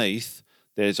underneath.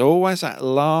 There's always that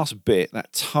last bit,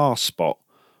 that tar spot,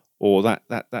 or that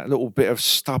little bit of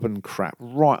stubborn crap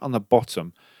right on the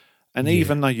bottom. And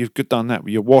even though you've done that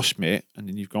with your wash mitt, and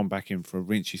then you've gone back in for a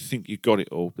rinse, you think you've got it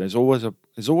all. There's always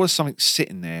something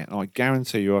sitting there, and I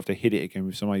guarantee you have to hit it again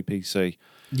with some APC.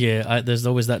 Yeah, there's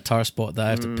always that tar spot that I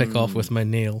have to pick off with my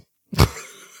nail.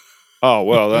 Oh,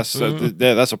 well, that's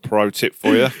a pro tip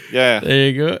for you. Yeah. There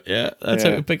you go. Yeah, that's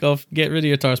how to get rid of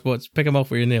your tar spots. Pick them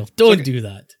off with your nail. Don't do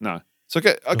that. No. So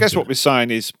I guess what we're saying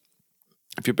is,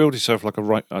 if you build yourself like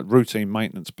a routine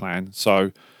maintenance plan,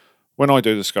 so when I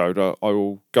do the Skoda, I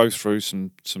will go through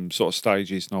some sort of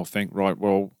stages, and I'll think, right,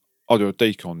 well, I'll do a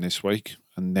decon this week,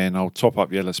 and then I'll top up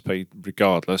the LSP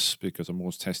regardless, because I'm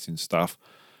always testing stuff.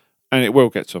 And it will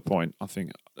get to a point, I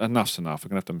think, enough's enough. I'm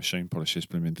going to have to machine polish this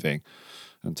blooming thing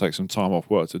and take some time off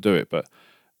work to do it. But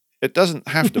it doesn't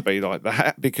have to be like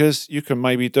that, because you can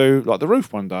maybe do like the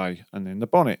roof one day and then the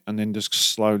bonnet, and then just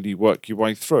slowly work your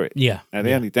way through it. Yeah. Now,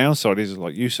 the only downside is,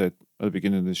 like you said at the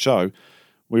beginning of the show,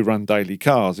 we run daily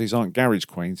cars. These aren't garage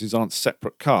queens. These aren't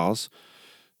separate cars.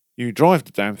 You drive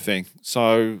the damn thing.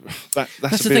 So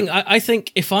that's the thing. I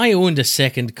think if I owned a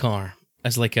second car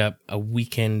as like a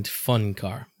weekend fun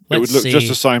car, it would look just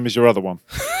the same as your other one.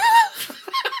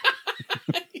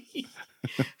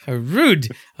 How rude.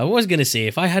 I was going to say,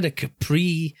 if I had a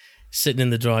Capri sitting in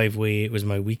the driveway, it was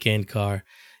my weekend car,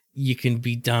 you can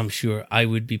be damn sure I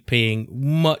would be paying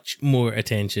much more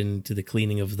attention to the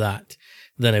cleaning of that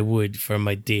than I would for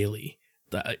my daily.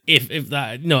 I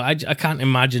can't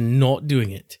imagine not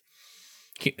doing it.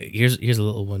 Here's a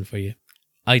little one for you.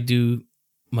 I do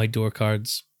my door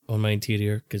cards on my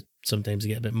interior because sometimes they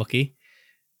get a bit mucky,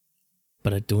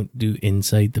 but I don't do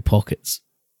inside the pockets.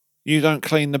 You don't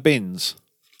clean the bins?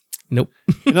 Nope.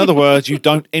 In other words, you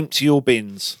don't empty your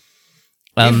bins.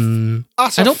 I don't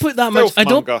put that much. I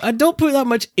don't put that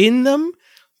much in them.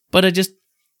 But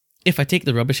if I take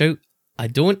the rubbish out, I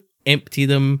don't empty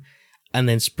them and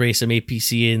then spray some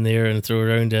APC in there and throw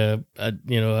around a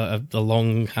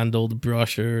long handled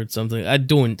brush or something. I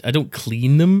don't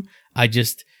clean them. I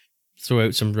just throw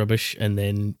out some rubbish and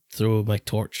then throw my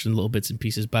torch and little bits and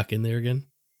pieces back in there again.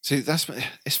 See,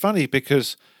 it's funny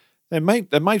because they're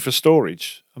made for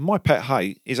storage, and my pet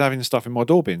hate is having stuff in my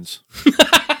door bins.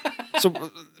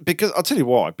 So, because I'll tell you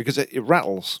why, because it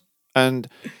rattles, and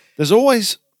there's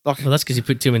always like. Well, that's because you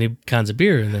put too many cans of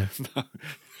beer in there.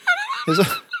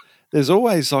 There's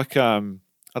always like I don't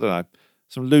know,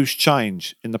 some loose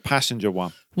change in the passenger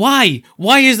one. Why?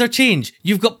 Why is there change?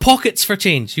 You've got pockets for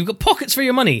change. You've got pockets for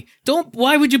your money.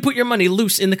 Why would you put your money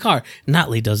loose in the car?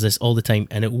 Natalie does this all the time,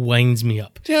 and it winds me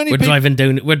up. We're driving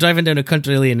down a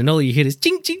country lane, and all you hear is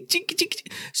ching, ching, ching, ching,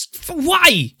 ching.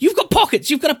 Why? You've got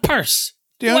pockets. You've got a purse.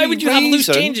 Why would you have loose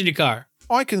change in your car?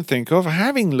 I can think of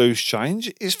having loose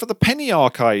change is for the penny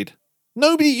arcade.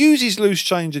 Nobody uses loose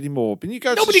change anymore. But you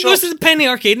go Nobody to the goes to the penny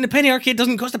arcade, and the penny arcade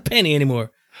doesn't cost a penny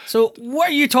anymore. So what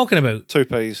are you talking about?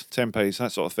 2p's, 10p's,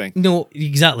 that sort of thing. No,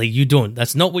 exactly. You don't.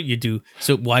 That's not what you do.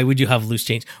 So why would you have loose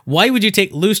change? Why would you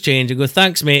take loose change and go,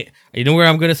 thanks, mate? You know where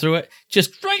I'm going to throw it?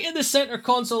 Just right in the center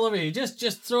console over here.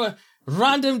 Just throw it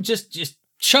random. Just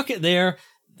chuck it there.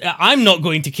 I'm not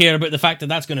going to care about the fact that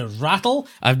that's going to rattle.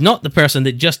 I'm not the person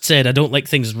that just said I don't like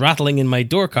things rattling in my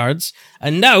door cards.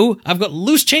 And now I've got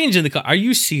loose change in the car. Are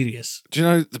you serious? Do you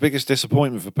know the biggest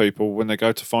disappointment for people when they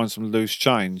go to find some loose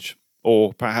change,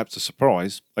 or perhaps a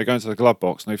surprise? They go into the glove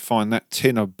box and they find that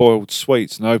tin of boiled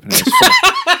sweets and open it.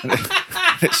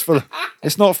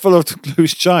 It's not full of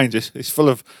loose change. It's full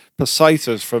of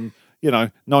pesetas from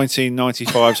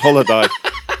 1995's holiday.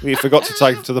 You forgot to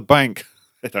take them to the bank.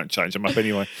 They don't change them up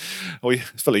anyway. Or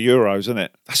it's full of euros, isn't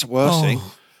it? That's the worst thing.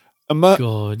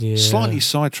 God, yeah. Slightly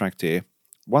sidetracked here.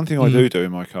 One thing I do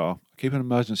in my car, I keep an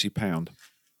emergency pound.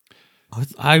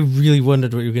 I really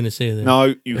wondered what you were going to say there. No, I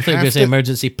thought you were going to say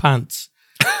emergency pants.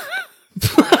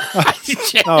 No,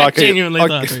 I genuinely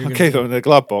thought I keep them in the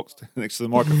glove box next to the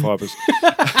microfibers.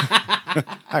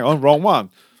 Hang on, wrong one.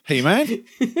 He-Man?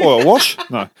 Oil wash?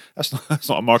 No, that's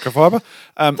not a microfiber.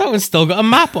 That one's still got a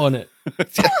map on it.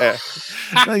 Yeah.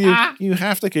 No, you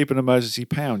have to keep an emergency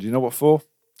pound. You know what for?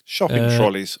 Shopping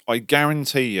trolleys. I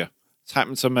guarantee you. It's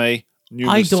happened to me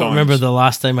numerous times. I don't remember the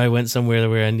last time I went somewhere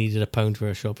where I needed a pound for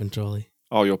a shopping trolley.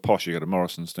 Oh, you're posh. You go to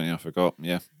Morrison's, don't you? I forgot.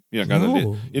 Yeah. You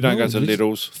don't go to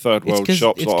Lidl's, third world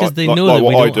shops. It's because they know that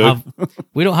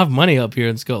we don't have money up here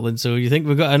in Scotland. So you think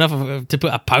we've got enough to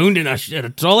put a pound in a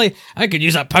trolley? I could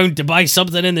use that pound to buy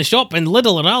something in the shop in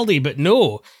Lidl or Aldi, but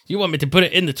no, you want me to put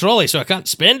it in the trolley so I can't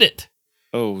spend it.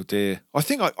 Oh dear! I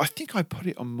think I put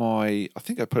it on my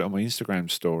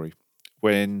Instagram story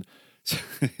when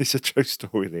it's a true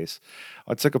story. This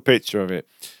I took a picture of it,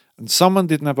 and someone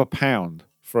didn't have a pound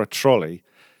for a trolley.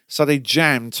 So they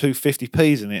jammed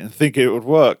 250p's in it and think it would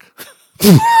work.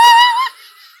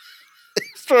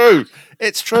 It's true.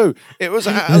 It's true. It was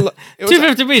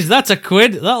 250p's. That's a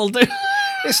quid. That'll do.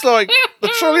 It's like the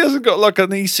trolley hasn't got like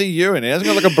an ECU in it. It hasn't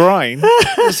got like a brain.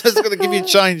 It's just going to give you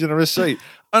change and a receipt.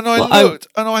 And I looked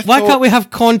and I thought, why can't we have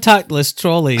contactless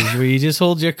trolleys where you just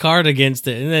hold your card against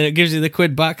it and then it gives you the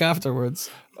quid back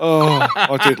afterwards? Oh,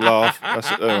 I did laugh.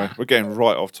 Anyway, we're getting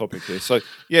right off topic here. So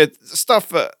yeah, stuff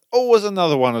that always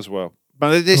another one as well.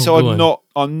 But this I'm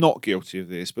not guilty of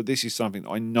this, but this is something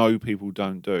I know people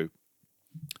don't do.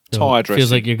 Tyre dressing.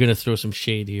 Feels like you're going to throw some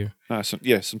shade here. No,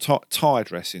 some tyre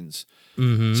dressings.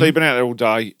 Mm-hmm. So you've been out there all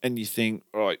day and you think,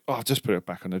 right, I'll just put it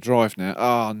back on the drive now.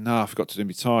 Oh no, I forgot to do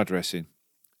my tyre dressing.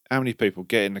 How many people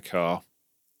get in the car,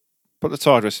 put the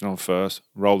tyre dressing on first,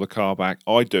 roll the car back?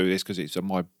 I do this because it's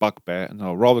my bugbear, and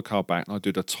I'll roll the car back and I'll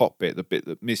do the top bit, the bit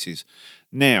that misses.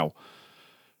 Now,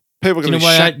 people are going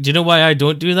to do you know why I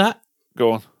don't do that?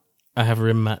 Go on. I have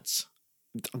rim mats.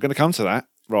 I'm going to come to that,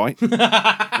 right?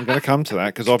 I'm going to come to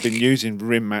that because I've been using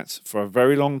rim mats for a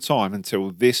very long time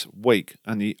until this week.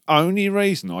 And the only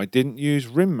reason I didn't use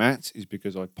rim mats is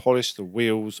because I polished the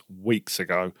wheels weeks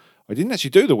ago. I didn't actually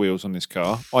do the wheels on this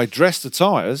car. I dressed the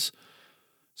tyres,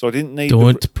 so I didn't need...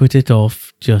 Don't put it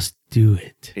off, just do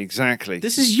it. Exactly.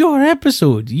 This is your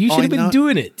episode. You should have been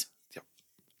doing it.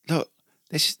 Look,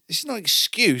 this is not an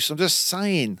excuse. I'm just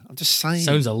saying.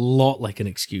 Sounds a lot like an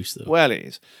excuse, though. Well, it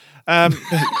is.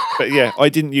 But yeah, I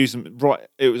didn't use them. Right,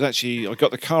 it was actually... I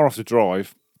got the car off the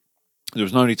drive. There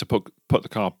was no need to put the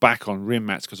car back on rim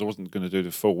mats because I wasn't going to do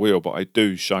the full wheel, but I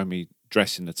do show me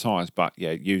dressing the tyres. But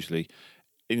yeah, usually...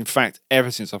 In fact,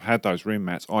 ever since I've had those rim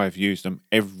mats, I have used them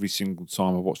every single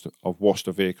time I've washed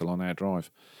a vehicle on our drive.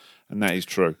 And that is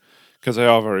true. Because they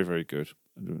are very, very good,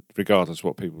 regardless of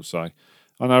what people say.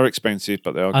 I know they're expensive,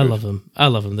 but they are good. I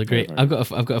love them. They're great. I've got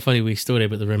a funny wee story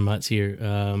about the rim mats here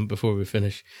before we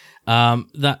finish.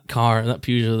 That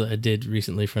Peugeot that I did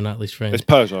recently for Natalie's friend. It's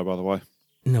Peugeot, by the way.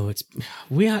 No,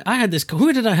 I had this...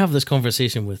 Who did I have this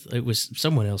conversation with? It was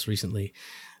someone else recently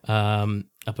about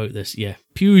this. Yeah,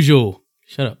 Peugeot.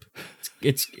 Shut up.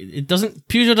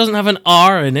 Peugeot doesn't have an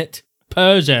R in it.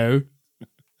 Peugeot.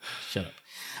 Shut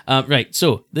up. Right,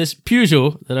 so this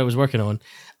Peugeot that I was working on,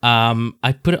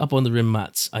 I put it up on the rim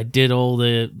mats. I did all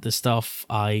the stuff.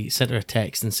 I sent her a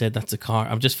text and said, that's the car.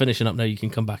 I'm just finishing up now. You can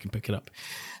come back and pick it up.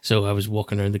 So I was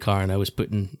walking around the car and I was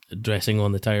putting dressing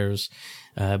on the tyres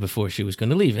before she was going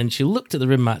to leave. And she looked at the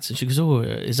rim mats and she goes, oh,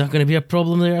 is that going to be a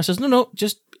problem there? I says, no,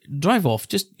 just drive off.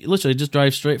 Just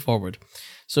drive straight forward.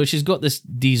 So she's got this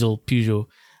diesel Peugeot,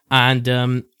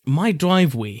 and my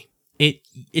driveway,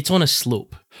 it's on a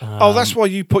slope. That's why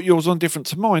you put yours on different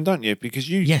to mine, don't you? Because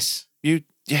you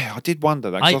Yeah, I did wonder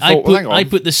that. 'Cause I thought, well, hang on.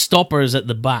 put the stoppers at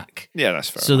the back. Yeah, that's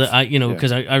fair So enough. that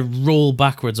because I roll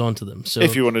backwards onto them. So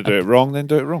If you want to do it wrong, then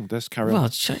do it wrong. Let's carry well, on.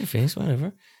 shut your face,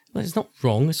 whatever. Well, it's not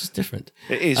wrong. It's just different.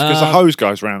 It is, because the hose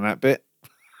goes round that bit.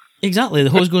 Exactly. The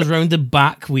hose goes around the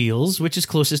back wheels, which is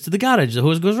closest to the garage. The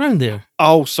hose goes around there.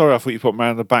 Oh, sorry. I thought you put them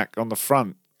around the back on the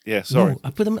front. Yeah, sorry. No,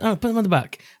 I put them on the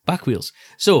back wheels.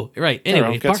 So, right.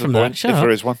 Anyway, apart from that, shut if up.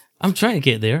 there is one. I'm trying to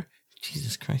get there.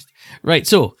 Jesus Christ. Right.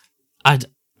 So,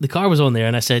 the car was on there,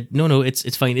 and I said, no,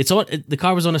 it's fine. The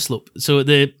car was on a slope. So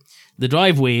the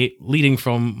driveway leading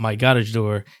from my garage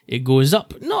door, it goes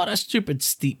up, not a stupid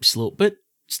steep slope, but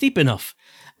steep enough.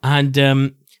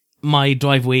 And my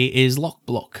driveway is lock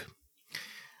block.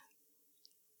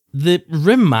 The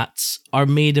rim mats are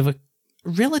made of a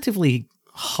relatively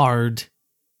hard,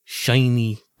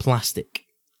 shiny plastic.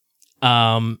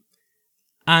 And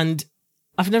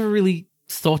I've never really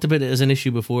thought about it as an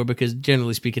issue before because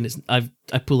generally speaking, I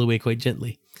pull away quite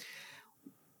gently.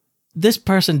 This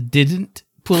person didn't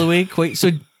pull away quite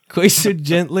so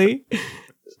gently.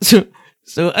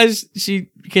 So as she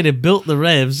kind of built the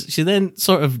revs, she then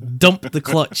sort of dumped the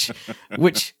clutch,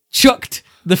 which chucked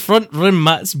the front rim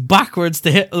mats backwards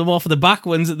to hit them off the back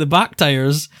ones at the back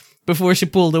tires before she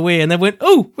pulled away, and then went,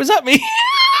 "Oh, was that me?"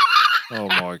 Oh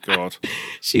my God.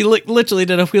 She literally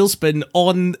did a wheel spin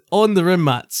on the rim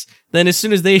mats. Then as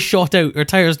soon as they shot out, her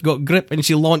tires got grip and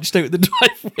she launched out the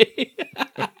driveway.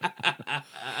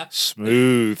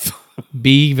 Smooth.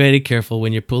 Be very careful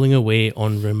when you're pulling away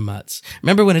on rim mats.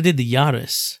 Remember when I did the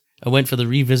Yaris? I went for the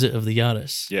revisit of the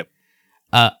Yaris. Yep.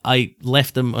 I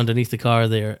left them underneath the car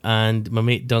there, and my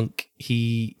mate Dunk,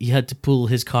 he had to pull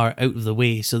his car out of the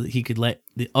way so that he could let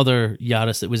the other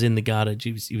Yaris that was in the garage,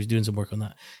 he was doing some work on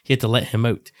that, he had to let him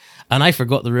out. And I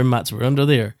forgot the rim mats were under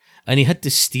there, and he had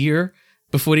to steer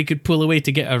before he could pull away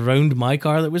to get around my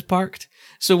car that was parked.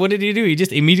 So what did he do? He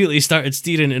just immediately started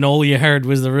steering, and all you heard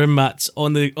was the rim mats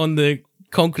on the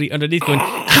concrete underneath going...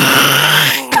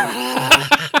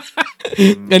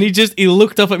 And he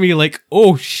looked up at me like,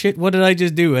 "Oh shit, what did I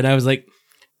just do?" And I was like,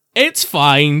 "It's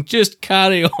fine, just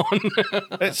carry on."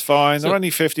 It's fine. They're only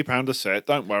 £50 a set.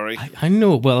 Don't worry. I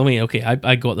know. Well, I mean, okay,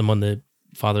 I got them on the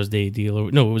Father's Day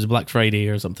deal. No, it was Black Friday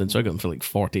or something, so I got them for like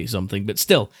 40 something. But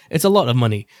still, it's a lot of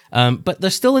money. But they're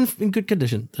still in good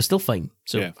condition. They're still fine.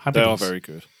 So yeah, happy they days. are very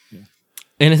good. Yeah.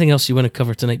 Anything else you want to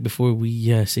cover tonight before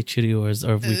we say cheerio, or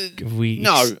have we?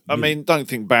 No, I mean, don't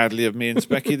think badly of me and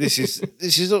Specky. This is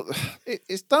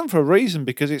it's done for a reason,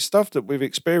 because it's stuff that we've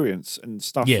experienced and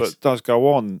stuff that does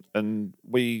go on, and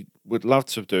we would love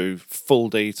to do full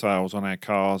details on our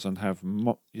cars and have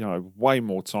way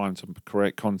more time to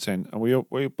create content. And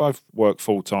we both work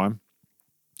full time,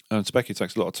 and Specky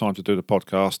takes a lot of time to do the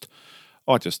podcast.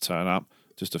 I just turn up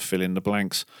just to fill in the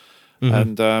blanks.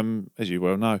 Mm-hmm. And as you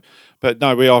well know, but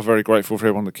no, we are very grateful for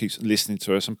everyone that keeps listening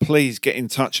to us, and please get in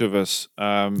touch with us.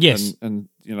 Yes, and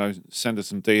send us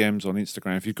some DMs on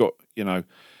Instagram if you've got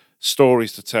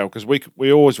stories to tell, because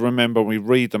we always remember, we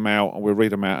read them out, and we'll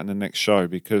read them out in the next show,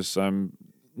 because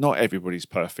not everybody's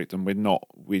perfect, and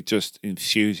we're just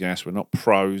enthusiasts. We're not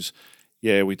pros.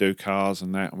 Yeah, we do cars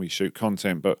and that, and we shoot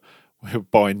content, but we're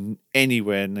by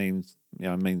anywhere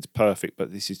means perfect.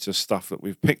 But this is just stuff that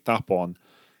we've picked up on.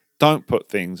 Don't put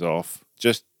things off.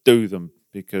 Just do them,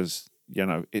 because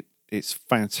it's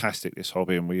fantastic, this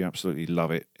hobby, and we absolutely love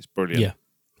it. It's brilliant. Yeah.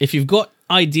 If you've got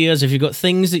ideas, if you've got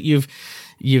things that you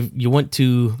want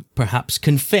to perhaps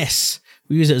confess,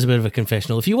 we use it as a bit of a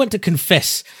confessional. If you want to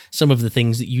confess some of the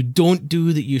things that you don't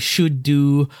do that you should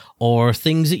do, or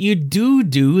things that you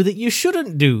do that you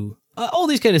shouldn't do, all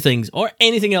these kind of things, or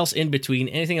anything else in between,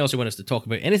 anything else you want us to talk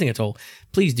about, anything at all,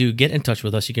 please do get in touch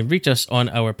with us. You can reach us on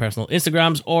our personal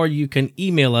Instagrams, or you can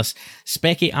email us,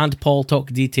 Specky and Paul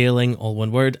Talk Detailing, all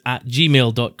one word, at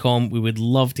gmail.com. We would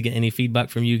love to get any feedback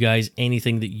from you guys,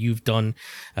 anything that you've done.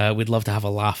 We'd love to have a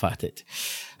laugh at it.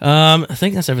 I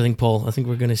think that's everything, Paul. I think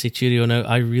we're going to say cheerio now.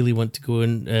 I really want to go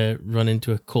and run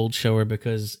into a cold shower,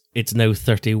 because it's now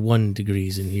 31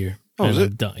 degrees in here. Oh, is it?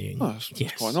 I'm dying. Oh,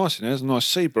 it's quite nice in there. There's a nice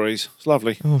sea breeze. It's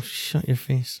lovely. Oh, shut your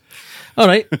face. All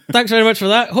right. Thanks very much for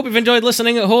that. Hope you've enjoyed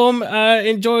listening at home.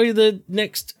 Enjoy the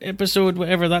next episode,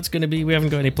 whatever that's going to be. We haven't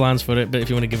got any plans for it, but if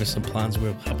you want to give us some plans,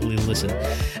 we'll happily listen.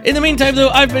 In the meantime, though,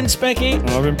 I've been Specky. And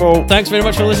I've been Paul. Thanks very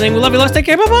much for listening. We love you. Let's take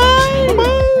care. Bye-bye.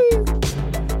 Bye-bye.